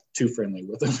I'm like too friendly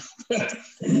with them.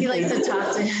 He likes to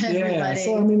talk to everybody. Yeah,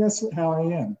 so I mean, that's how I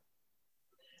am.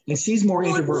 And she's more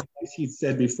introverted, like she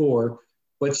said before,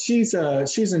 but she's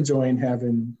enjoying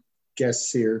having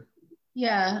guests here.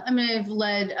 Yeah, I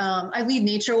mean, I lead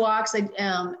nature walks.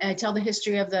 I tell the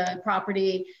history of the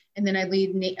property. And then I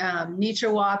lead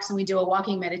nature walks, and we do a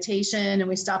walking meditation, and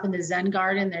we stop in the Zen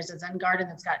garden. There's a Zen garden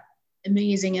that's got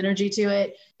amazing energy to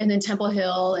it. And then Temple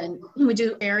Hill, and we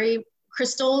do fairy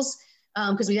crystals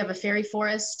because we have a fairy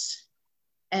forest,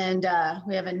 and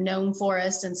we have a gnome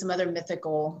forest and some other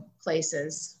mythical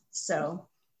places. So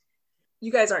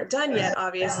you guys aren't done yet.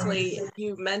 Obviously,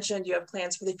 you mentioned you have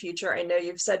plans for the future. I know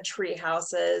you've said tree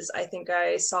houses. I think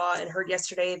I saw and heard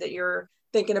yesterday that you're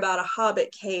thinking about a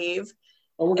hobbit cave.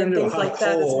 Oh, we're going to do things a like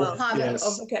that as well. Hobbit.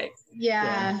 Oh, okay.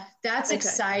 Yeah, that's Okay.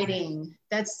 exciting.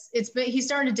 He's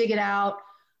starting to dig it out.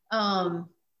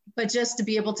 But just to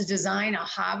be able to design a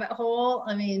hobbit hole,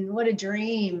 I mean, what a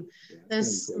dream.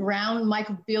 This round, Mike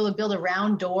will be able to build a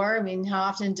round door. I mean, how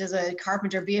often does a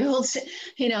carpenter be able to,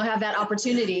 have that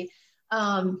opportunity?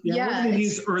 We're going to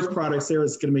use earth products there.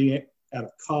 It's going to be out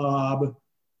of cob.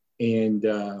 And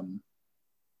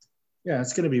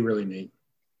it's going to be really neat.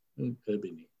 It'll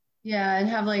be neat. Yeah, and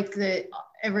have like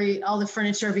all the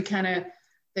furniture be kind of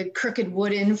the crooked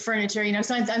wooden furniture,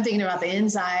 so I'm thinking about the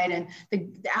inside and the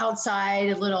outside,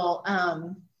 a little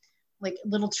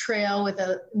little trail with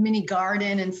a mini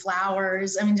garden and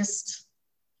flowers. I mean,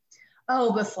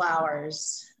 but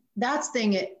flowers.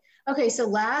 Okay,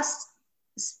 so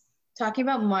talking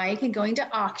about Mike and going to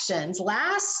auctions,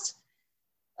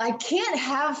 I can't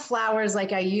have flowers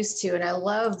like I used to, and I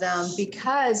love them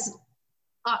because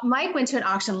Mike went to an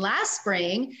auction last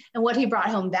spring, and what he brought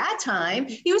home that time,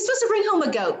 he was supposed to bring home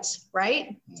a goat,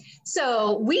 right?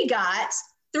 So we got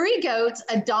 3 goats,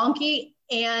 a donkey,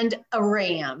 and a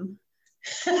ram.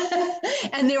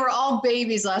 And they were all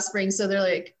babies last spring, so they're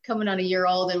like coming on a year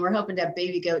old, and we're hoping to have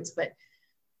baby goats. But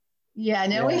we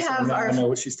have I know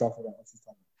what she's talking about.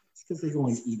 It's because they go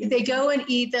and eat it. They go and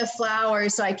eat the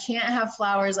flowers, so I can't have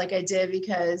flowers like I did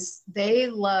because they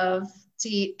love to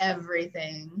eat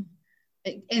everything.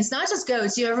 It's not just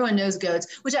goats. Everyone knows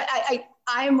goats, which I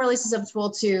am really susceptible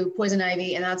to poison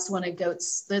ivy, and that's one of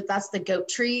goats. That's the goat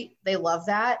treat. They love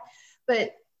that.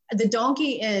 But the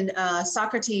donkey and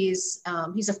Socrates,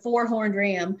 he's a 4-horned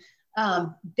ram.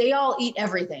 They all eat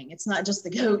everything. It's not just the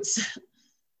goats.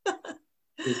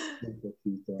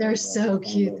 They're so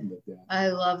cute. I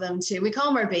love them too. We call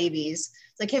them our babies.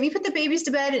 It's like, have you put the babies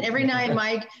to bed? And every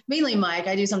night, mainly Mike,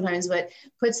 I do sometimes, but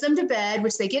puts them to bed,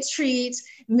 which they get treats,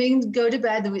 and then go to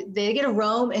bed. They get to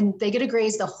roam and they get to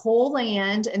graze the whole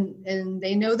land, and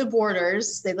they know the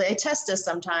borders. They test us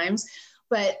sometimes,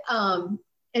 but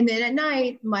and then at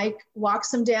night, Mike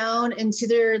walks them down into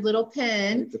their little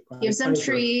pen, gives them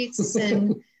treats,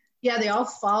 and they all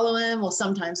follow him. Well,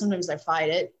 sometimes they fight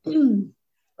it.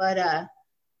 But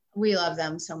we love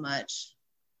them so much.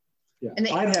 Yeah,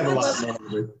 I'd have a lot more,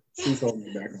 but she's holding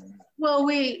me back on that. Well,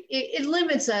 it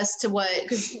limits us to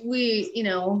because we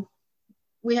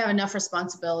have enough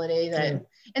responsibility that,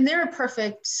 and they're a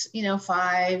perfect,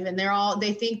 5, and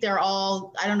they think they're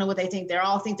all, I don't know what they think. They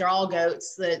all think they're all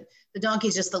goats. The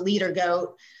donkey's just the leader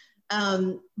goat.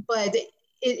 But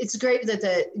it's great that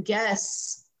the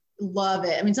guests love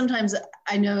it. I mean, sometimes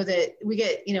I know that we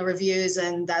get, reviews,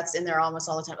 and that's in there almost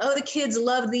all the time. Oh, the kids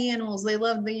love the animals. They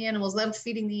love the animals, love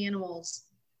feeding the animals.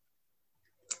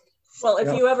 Well, if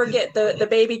you ever get the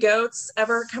baby goats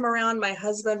ever come around, my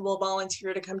husband will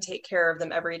volunteer to come take care of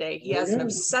them every day. He has an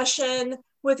obsession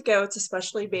with goats,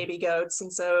 especially baby goats.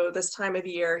 And so this time of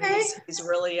year, he's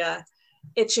really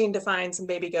itching to find some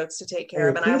baby goats to take care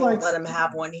of. And I won't let him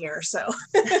have one here. So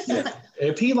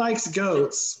if he likes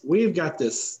goats, we've got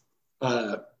this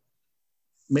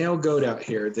male goat out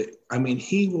here that,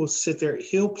 he will sit there,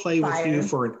 he'll play with you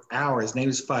for an hour. His name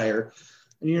is Fire.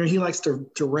 And he likes to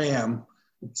ram.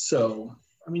 So,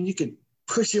 you could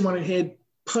push him on the head,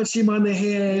 punch him on the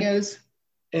head,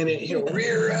 and he'll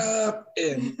rear up,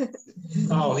 and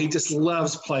he just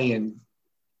loves playing.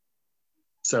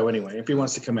 So anyway, if he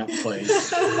wants to come out and play.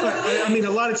 But, a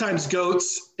lot of times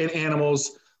goats and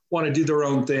animals want to do their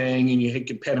own thing, and you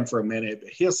can pet him for a minute, but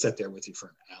he'll sit there with you for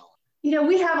an hour.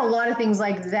 We have a lot of things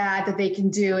like that they can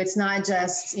do. It's not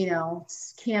just,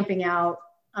 camping out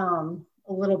a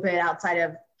little bit outside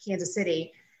of Kansas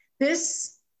City.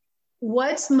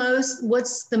 What's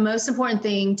the most important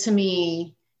thing to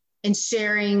me in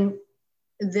sharing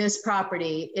this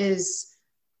property is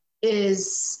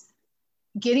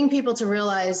getting people to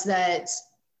realize that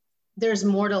there's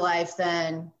more to life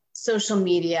than social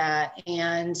media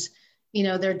and,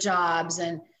 their jobs,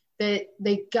 and that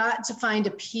they got to find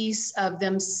a piece of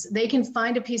them. They can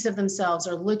find a piece of themselves,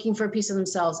 or looking for a piece of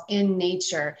themselves in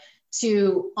nature,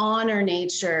 to honor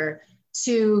nature,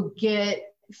 to get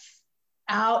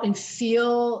out and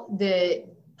feel the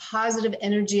positive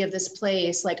energy of this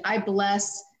place. Like, I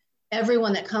bless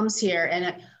everyone that comes here,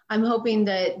 and I'm hoping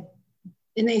that,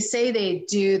 and they say they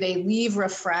leave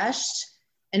refreshed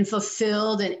and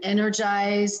fulfilled and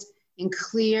energized and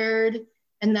cleared.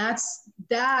 And that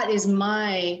is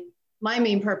my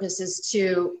main purpose, is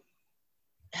to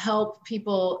help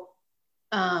people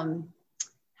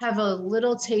have a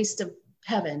little taste of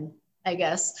heaven I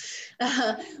guess,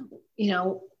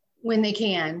 when they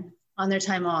can on their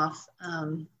time off.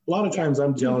 A lot of times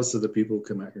I'm jealous of the people who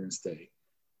come out here and stay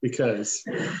because,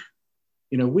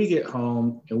 we get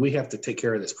home and we have to take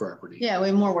care of this property. Yeah, we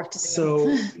have more work to do.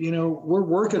 So, we're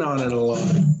working on it a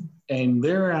lot and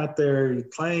they're out there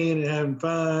playing and having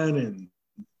fun. And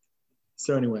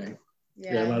so anyway,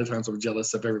 yeah, a lot of times I'm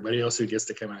jealous of everybody else who gets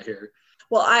to come out here.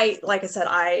 Well, like I said,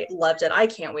 I loved it. I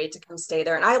can't wait to come stay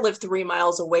there. And I live 3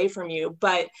 miles away from you,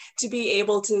 but to be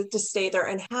able to stay there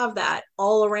and have that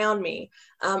all around me,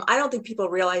 I don't think people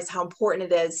realize how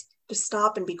important it is to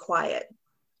stop and be quiet.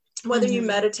 Whether you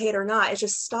meditate or not, it's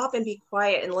just stop and be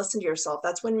quiet and listen to yourself.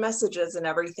 That's when messages and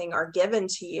everything are given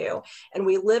to you. And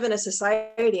we live in a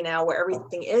society now where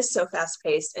everything is so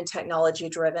fast-paced and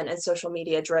technology-driven and social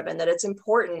media-driven that it's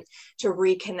important to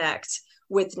reconnect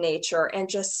with nature and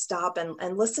just stop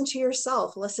and listen to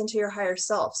yourself, listen to your higher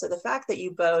self. So the fact that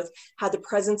you both had the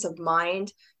presence of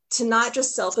mind to not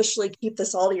just selfishly keep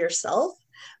this all to yourself,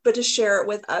 but to share it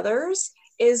with others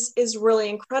is really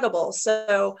incredible.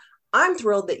 So I'm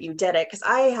thrilled that you did it because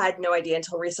I had no idea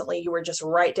until recently you were just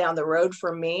right down the road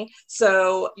from me.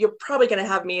 So you're probably going to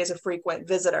have me as a frequent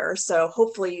visitor. So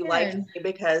hopefully you like me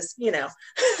because,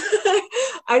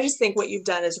 I just think what you've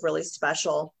done is really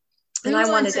special. And I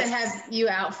wanted to have you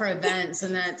out for events,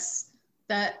 and that's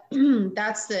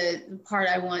the part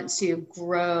I want to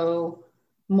grow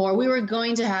more. We were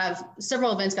going to have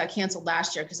several events got canceled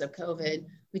last year because of COVID.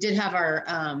 We did have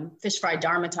our Fish Fry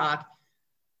Dharma Talk,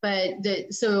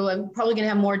 so I'm probably going to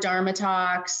have more Dharma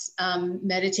talks,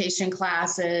 meditation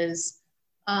classes.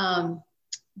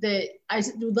 That I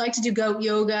would like to do goat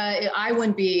yoga.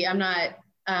 I'm not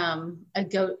a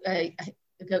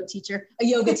yoga teacher.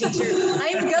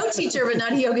 I am a goat teacher, but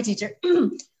not a yoga teacher.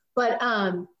 But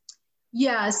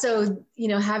so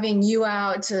having you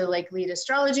out to like lead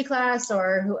astrology class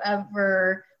or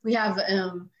whoever. We have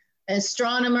an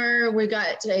astronomer. We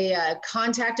got a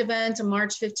contact event on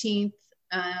March 15th.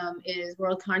 Is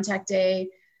World Contact Day.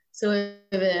 So we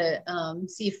have a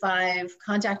C5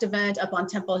 contact event up on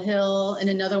Temple Hill and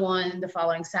another one the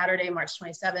following Saturday, March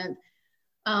 27th.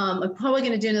 I'm probably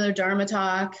going to do another Dharma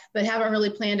talk, but haven't really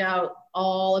planned out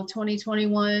all of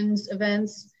 2021's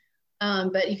events.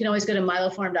 But you can always go to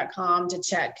milofarm.com to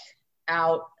check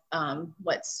out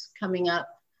what's coming up.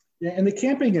 Yeah, and the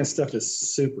camping and stuff is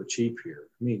super cheap here.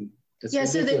 I mean, it's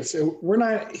ridiculous. We're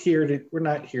not here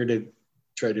to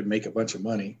try to make a bunch of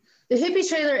money. The hippie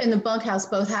trailer and the bunkhouse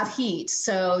both have heat,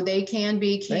 so they can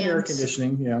be camped. And air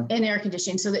conditioning, yeah. And air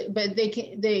conditioning,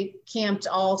 they camped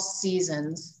all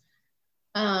seasons.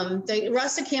 The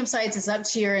rustic campsites is up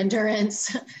to your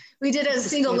endurance. We did a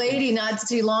single lady not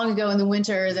too long ago in the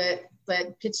winter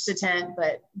that pitched a tent,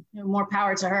 but more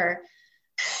power to her.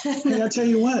 And I'll tell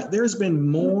you what, there's been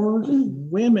more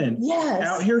women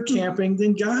out here camping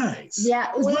than guys.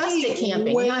 Yeah, rustic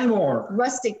camping. Way more.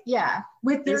 Rustic, yeah.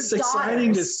 With their daughters. It's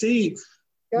exciting to see.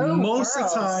 Most of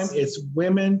the time, it's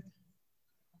women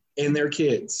and their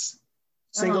kids.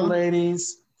 Single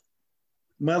ladies,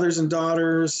 mothers and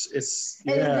daughters.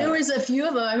 And there was a few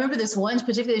of them. I remember this one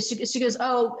particularly. She goes,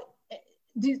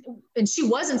 and she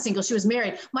wasn't single. She was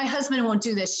married. My husband won't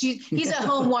do this. He's at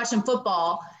home watching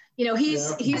football.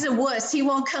 He's a wuss. He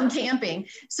won't come camping.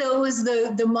 So it was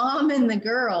the mom and the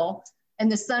girl,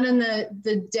 and the son and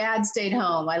the dad stayed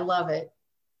home. I love it.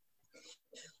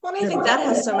 Well, I think that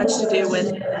has so much to do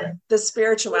with the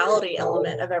spirituality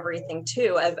element of everything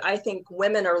too. I think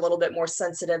women are a little bit more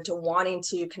sensitive to wanting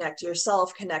to connect to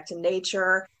yourself, connect to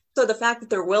nature. So the fact that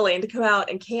they're willing to come out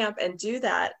and camp and do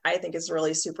that, I think is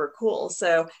really super cool.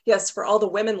 So yes, for all the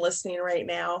women listening right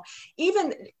now,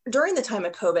 even during the time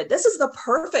of COVID, this is the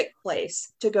perfect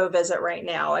place to go visit right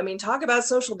now. I mean, talk about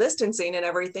social distancing and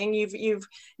everything. You've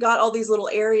got all these little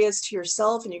areas to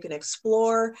yourself and you can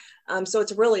explore. So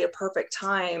it's really a perfect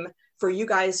time for you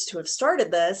guys to have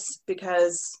started this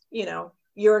because,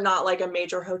 you're not like a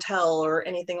major hotel or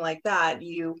anything like that.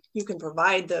 You can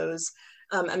provide those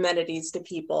amenities to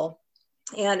people.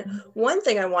 And one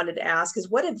thing I wanted to ask is,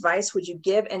 what advice would you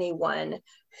give anyone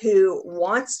who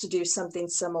wants to do something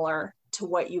similar to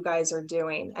what you guys are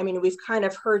doing? I mean, we've kind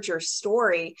of heard your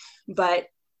story, but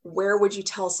where would you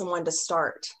tell someone to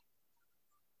start?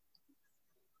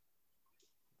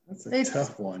 That's a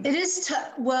tough one. It is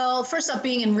tough. Well, first off,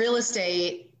 being in real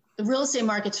estate, the real estate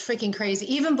market's freaking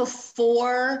crazy. Even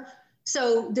before,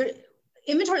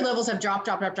 inventory levels have dropped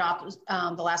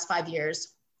the last 5 years.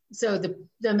 So the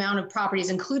amount of properties,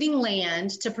 including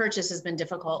land to purchase, has been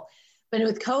difficult. But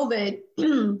with COVID,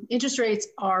 interest rates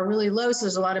are really low. So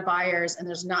there's a lot of buyers and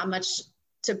there's not much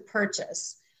to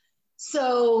purchase.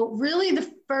 So really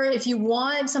if you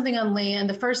want something on land,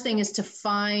 the first thing is to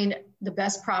find the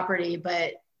best property,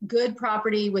 but good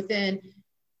property within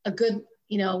a good,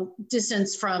 a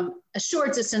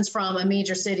short distance from a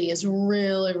major city is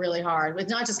really, really hard. With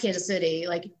not just Kansas City,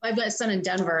 like I've got a son in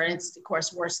Denver and it's of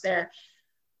course worse there.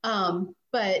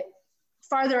 But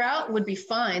farther out would be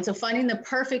fine. So finding the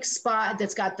perfect spot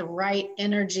that's got the right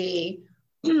energy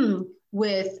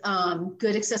with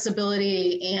good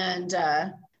accessibility and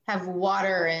have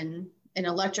water and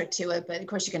electric to it. But of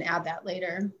course you can add that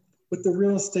later. With the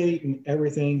real estate and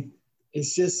everything,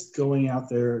 it's just going out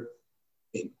there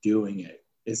and doing it.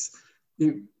 It's,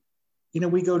 we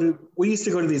used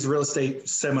to go to these real estate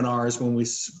seminars when we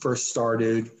first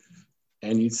started,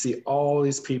 and you'd see all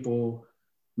these people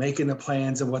making the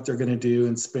plans of what they're going to do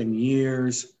and spend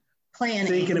years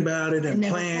thinking about it and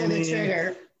planning. Pull the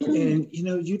trigger. And,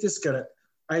 you just got to,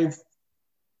 I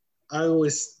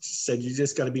always said, you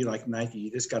just got to be like Nike.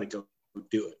 You just got to go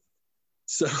do it.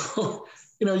 So,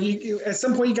 you at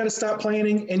some point you got to stop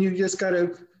planning and you just got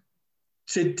to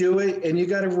do it. And you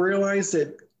got to realize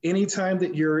that anytime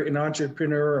that you're an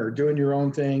entrepreneur or doing your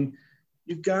own thing,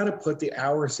 you've got to put the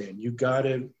hours in. You got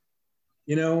to,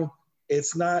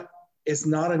 it's not a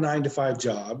 9-to-5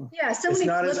 job. Yeah, so it's many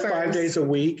not 5 days a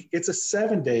week. It's a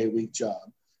 7-day-a-week job.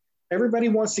 Everybody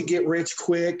wants to get rich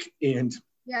quick, and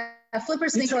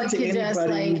flippers think like you just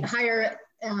like hire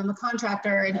a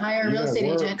contractor and hire a real estate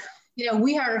agent.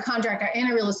 We hire a contractor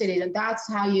and a real estate agent.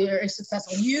 That's how you are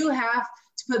successful. You have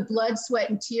to put blood, sweat,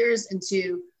 and tears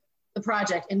into the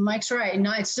project. And Mike's right.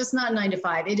 No, it's just not 9 to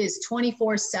 5. It is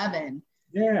 24/7.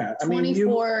 Yeah, I mean, it's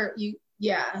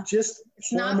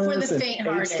not for the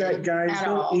faint-hearted guys at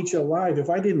will all. eat you alive. If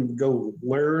I didn't go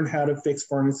learn how to fix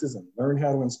furnaces and learn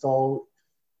how to install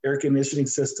air conditioning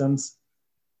systems,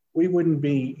 we wouldn't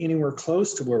be anywhere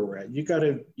close to where we're at. You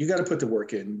gotta put the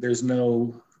work in. There's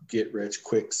no get rich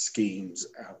quick schemes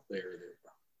out there.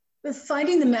 But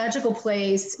finding the magical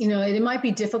place, it might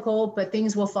be difficult, but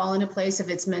things will fall into place if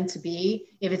it's meant to be,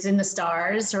 if it's in the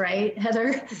stars, right,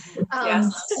 Heather?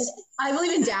 Yes. I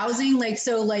believe in dowsing.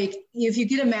 If you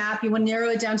get a map, you want to narrow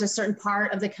it down to a certain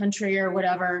part of the country or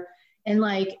whatever,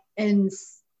 and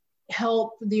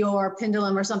help your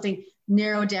pendulum or something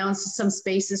narrow down some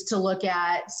spaces to look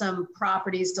at, some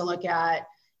properties to look at,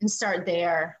 and start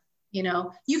there. You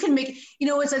can make,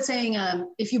 what's that saying?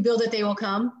 If you build it, they will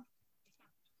come.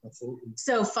 Absolutely.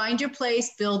 So find your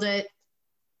place, build it,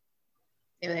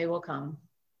 and they will come.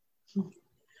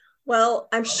 Well,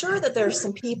 I'm sure that there's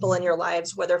some people in your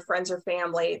lives, whether friends or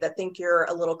family, that think you're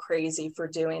a little crazy for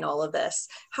doing all of this.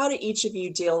 How do each of you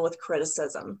deal with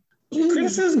criticism?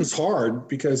 Criticism's hard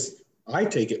because I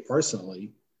take it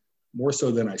personally, more so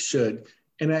than I should.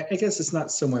 And I guess it's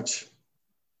not so much,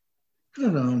 I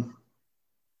don't know.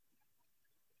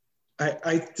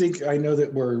 I think I know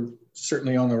that we're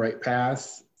certainly on the right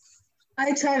path.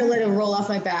 I try to let it roll off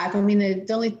my back. I mean,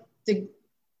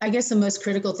 I guess the most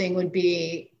critical thing would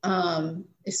be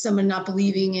if someone not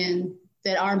believing in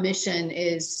that our mission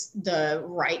is the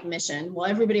right mission. Well,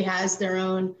 everybody has their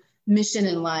own mission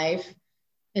in life.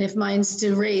 And if mine's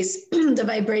to raise the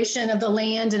vibration of the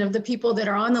land and of the people that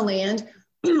are on the land,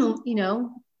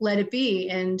 let it be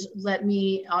and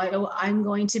I'm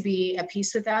going to be at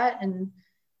peace with that. And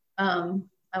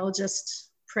I will just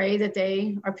pray that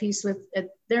they are peace with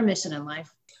their mission in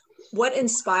life. What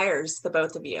inspires the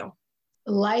both of you?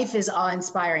 Life is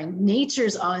awe-inspiring.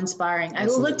 Nature's awe-inspiring.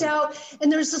 Absolutely. I looked out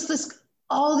and there's just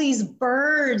all these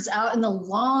birds out in the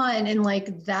lawn, and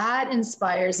that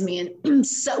inspires me. And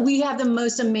so we have the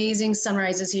most amazing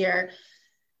sunrises here.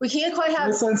 We can't quite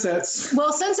have sunsets.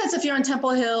 Well, sunsets if you're on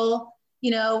Temple Hill,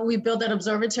 we built that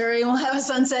observatory and we'll have a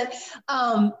sunset.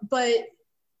 But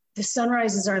the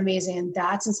sunrises are amazing, and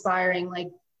that's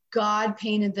inspiring. God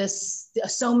painted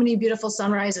so many beautiful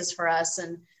sunrises for us.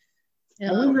 And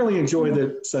we really enjoy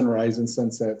the sunrise and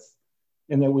sunsets,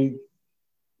 and that we,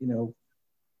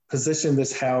 position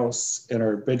this house in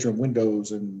our bedroom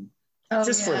windows and for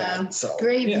that. So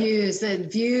great views, the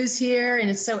views here, and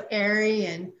it's so airy,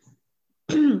 and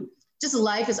just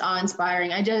life is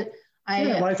awe-inspiring.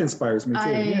 Life inspires me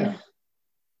too.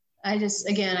 I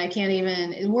can't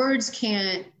even, words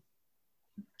can't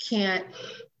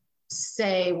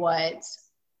say what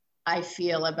I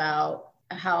feel about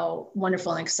how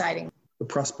wonderful and exciting. The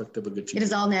prospect of a good future. It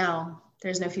is all now.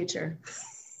 There's no future.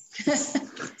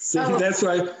 See, that's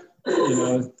why,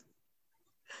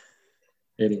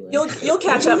 anyway. You'll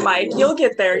catch up, Mike. You'll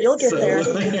get there. There.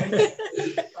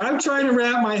 I'm trying to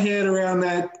wrap my head around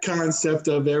that concept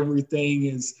of everything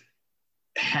is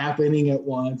happening at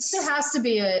once. There has to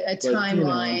be a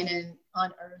timeline and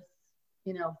on Earth,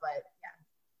 but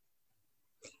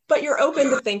but you're open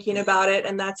to thinking about it.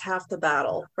 And that's half the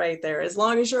battle right there. As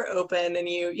long as you're open and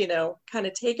you know, kind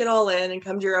of take it all in and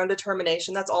come to your own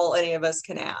determination, that's all any of us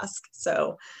can ask.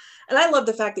 So, and I love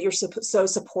the fact that you're so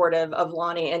supportive of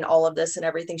Lonnie and all of this and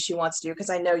everything she wants to do, because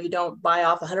I know you don't buy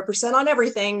off 100% on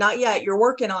everything. Not yet. You're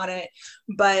working on it.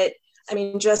 But I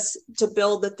mean, just to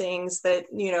build the things that,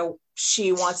 you know,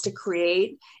 she wants to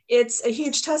create, it's a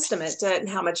huge testament to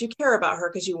how much you care about her,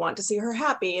 because you want to see her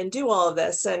happy and do all of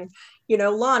this. And, you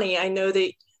know, Lonnie, I know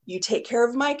that you take care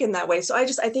of Mike in that way. So I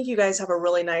think you guys have a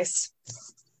really nice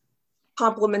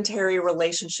complementary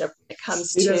relationship when it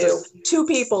comes to two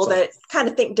people that kind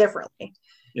of think differently.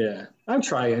 Yeah, I'm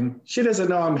trying. She doesn't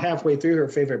know I'm halfway through her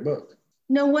favorite book.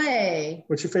 No way.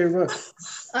 What's your favorite book?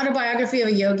 Autobiography of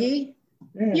a Yogi.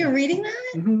 Yeah. You're reading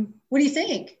that? Mm-hmm. What do you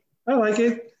think? I like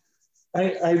it.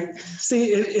 I see.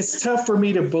 It's tough for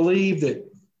me to believe that,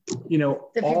 you know,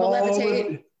 that people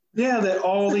levitate. That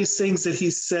all these things that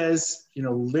he says, you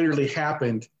know, literally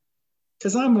happened.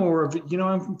 Because I'm more of, you know,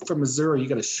 I'm from Missouri. You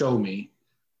got to show me.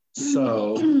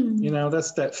 So, you know,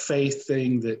 that's that faith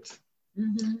thing that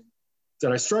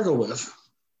that I struggle with.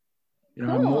 You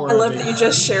know, I'm more. I love that you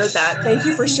just shared that. Thank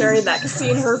you for sharing that. Because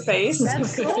seeing her face.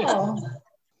 That's cool.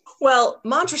 Well,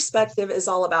 mantraspective is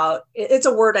all about, it's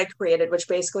a word I created, which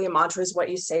basically a mantra is what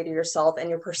you say to yourself and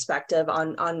your perspective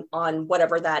on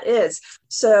whatever that is.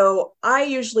 So I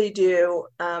usually do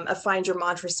a find your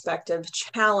mantraspective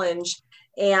challenge.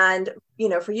 And, you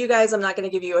know, for you guys, I'm not going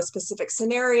to give you a specific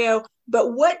scenario,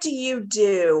 but what do you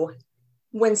do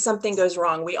when something goes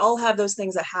wrong? We all have those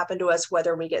things that happen to us,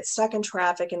 whether we get stuck in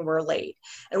traffic and we're late,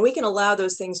 and we can allow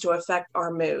those things to affect our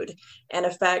mood and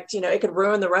affect, you know, it could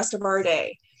ruin the rest of our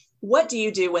day. What do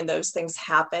you do when those things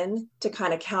happen to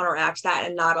kind of counteract that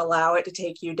and not allow it to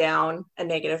take you down a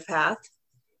negative path?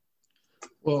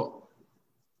 Well,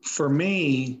 for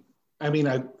me, I mean,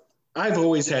 I've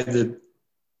always had the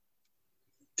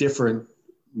different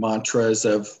mantras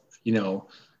of, you know,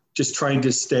 just trying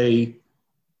to stay,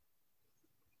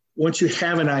 once you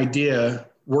have an idea,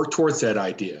 work towards that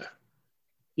idea.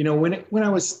 You know, when I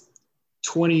was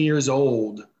 20 years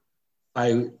old,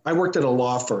 I worked at a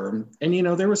law firm, and, you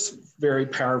know, there was very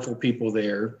powerful people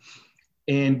there.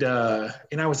 And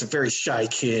I was a very shy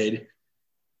kid.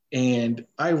 And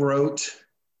I wrote,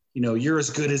 you know, "You're as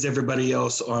good as everybody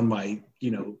else" on my,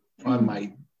 you know, on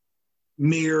my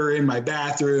mirror in my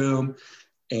bathroom,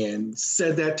 and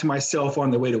said that to myself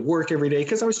on the way to work every day,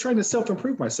 because I was trying to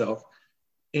self-improve myself.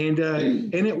 And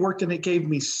it worked, and it gave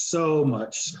me so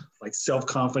much like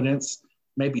self-confidence,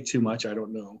 maybe too much, I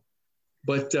don't know.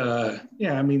 But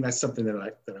yeah, I mean, that's something that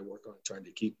I work on, trying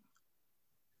to keep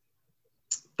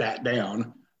that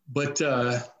down. But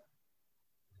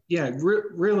yeah,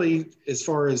 really, as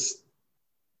far as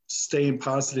staying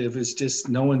positive, is just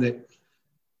knowing that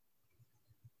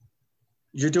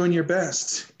you're doing your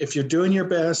best. If you're doing your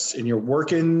best and you're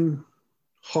working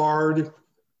hard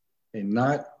and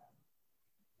not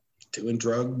doing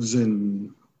drugs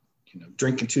and, you know,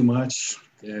 drinking too much,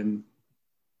 then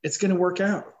it's going to work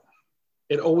out.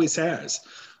 It always has.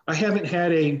 I haven't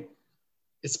had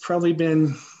it's probably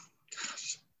been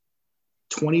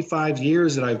 25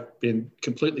 years that I've been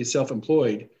completely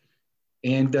self-employed.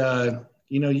 And,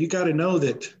 you know, you got to know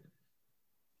that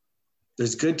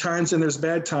there's good times and there's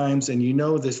bad times. And you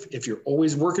know that if you're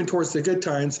always working towards the good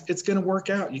times, it's going to work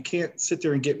out. You can't sit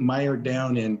there and get mired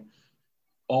down in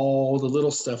all the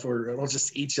little stuff, or it'll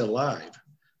just eat you alive.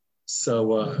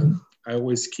 So I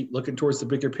always keep looking towards the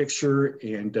bigger picture,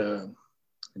 and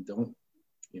don't,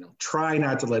 you know, try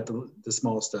not to let the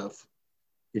small stuff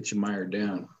get you mired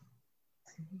down.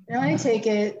 Now I take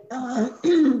it,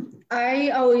 I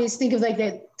always think of like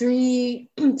that three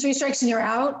strikes and you're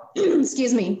out,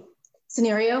 excuse me,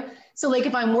 scenario. So like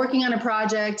if I'm working on a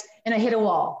project and I hit a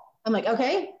wall, I'm like,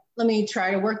 okay, let me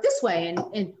try to work this way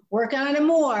and work on it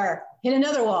more, hit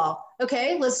another wall.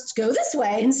 Okay, let's go this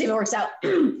way and see if it works out.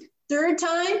 Third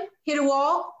time, hit a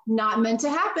wall, not meant to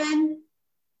happen.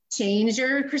 Change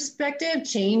your perspective,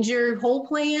 change your whole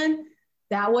plan.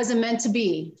 That wasn't meant to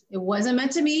be. It wasn't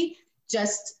meant to be.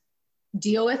 Just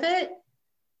deal with it.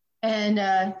 And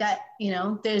that, you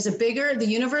know, the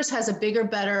universe has a bigger,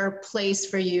 better place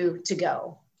for you to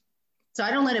go. So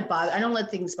I don't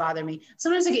let things bother me.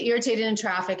 Sometimes I get irritated in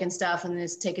traffic and stuff, and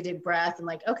just take a deep breath and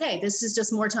like, okay, this is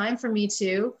just more time for me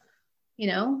to, you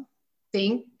know,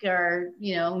 think or,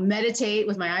 you know, meditate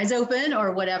with my eyes open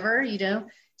or whatever, you know,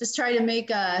 just try to make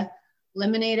a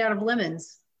lemonade out of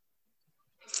lemons.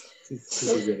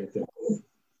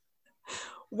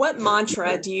 What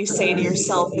mantra do you say to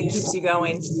yourself that keeps you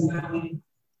going?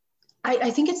 I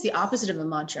think it's the opposite of a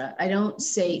mantra. I don't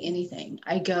say anything.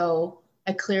 I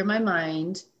clear my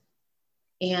mind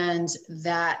And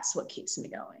that's what keeps me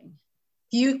going.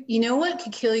 You know what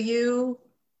could kill you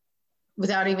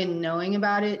without even knowing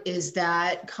about it is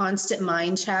that constant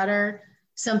mind chatter,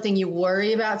 something you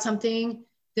worry about something,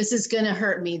 this is going to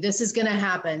hurt me. This is going to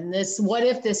happen. This, what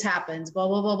if this happens? Blah,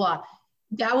 blah, blah, blah.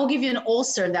 That will give you an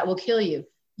ulcer that will kill you.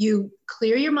 You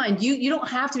clear your mind. You don't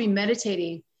have to be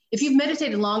meditating. If you've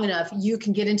meditated long enough, you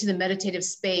can get into the meditative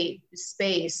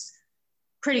space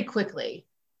pretty quickly.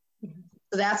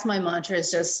 So that's my mantra, is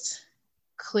just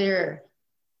clear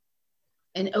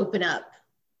and open up.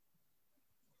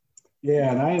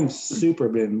 Yeah, and I am super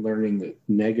been learning that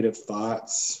negative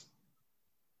thoughts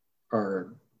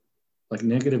are like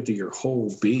negative to your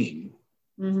whole being.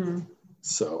 Mm-hmm.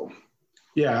 So,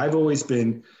 yeah, I've always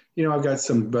been, I've got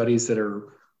some buddies that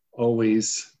are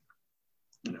always,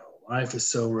 life is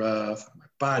so rough, my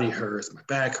body hurts, my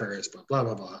back hurts, blah, blah,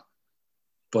 blah, blah.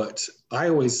 But I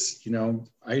always,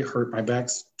 I hurt my back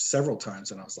several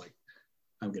times, and I was like,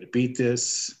 I'm going to beat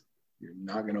this. You're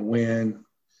not going to win.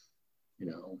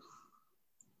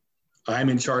 I'm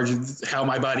in charge of how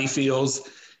my body feels,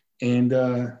 and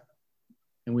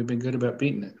we've been good about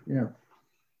beating it. Yeah.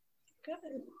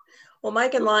 Good. Well,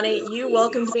 Mike and Lonnie, you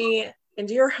welcomed me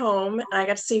into your home, and I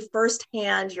got to see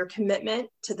firsthand your commitment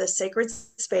to the sacred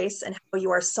space and how you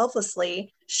are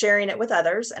selflessly sharing it with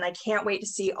others. And I can't wait to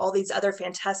see all these other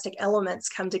fantastic elements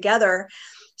come together.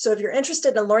 So if you're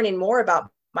interested in learning more about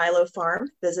Milo Farm,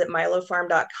 visit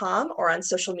milofarm.com or on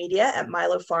social media at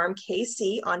Milo Farm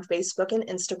KC on Facebook and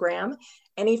Instagram.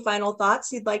 Any final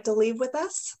thoughts you'd like to leave with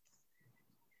us?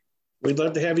 We'd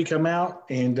love to have you come out,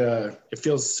 and it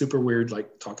feels super weird,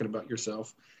 like talking about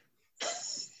yourself.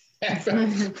 I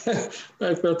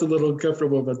felt a little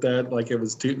uncomfortable about that, like it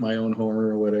was tooting my own horn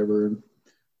or whatever.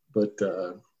 But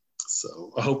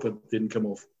so I hope it didn't come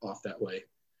off that way.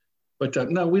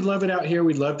 But no, we love it out here.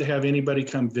 We'd love to have anybody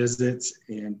come visit.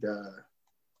 And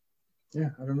yeah,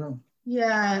 I don't know.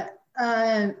 Yeah.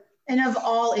 And of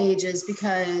all ages,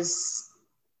 because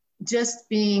just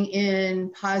being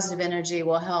in positive energy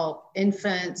will help.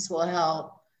 Infants will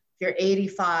help. If you're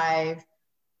 85,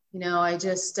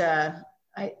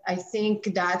 I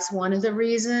think that's one of the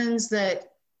reasons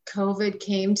that COVID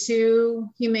came to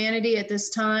humanity at this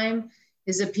time,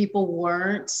 is that people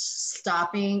weren't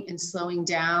stopping and slowing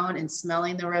down and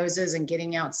smelling the roses and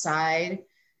getting outside.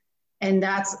 And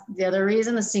that's the other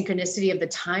reason, the synchronicity of the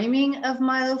timing of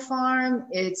Milo Farm.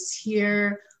 It's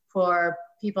here for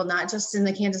people, not just in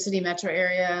the Kansas City metro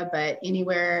area, but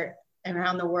anywhere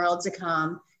around the world to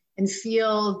come and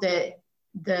feel that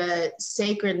the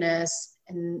sacredness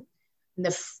and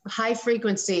the high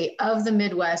frequency of the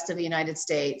Midwest of the United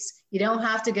States. You don't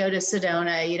have to go to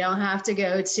Sedona. You don't have to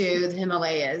go to the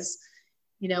Himalayas.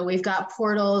 We've got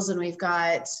portals, and we've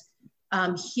got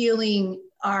healing.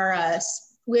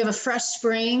 We have a fresh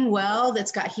spring well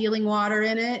that's got healing water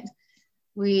in it.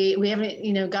 We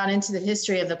haven't, gone into the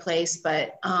history of the place,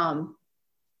 but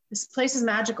this place is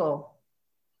magical,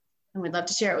 and we'd love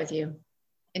to share it with you.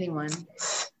 Anyone.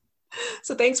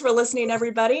 So thanks for listening,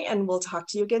 everybody, and we'll talk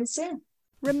to you again soon.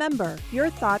 Remember, your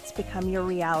thoughts become your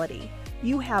reality.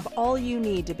 You have all you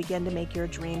need to begin to make your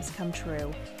dreams come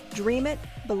true. Dream it,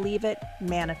 believe it,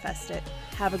 manifest it.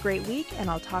 Have a great week,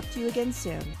 and I'll talk to you again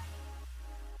soon.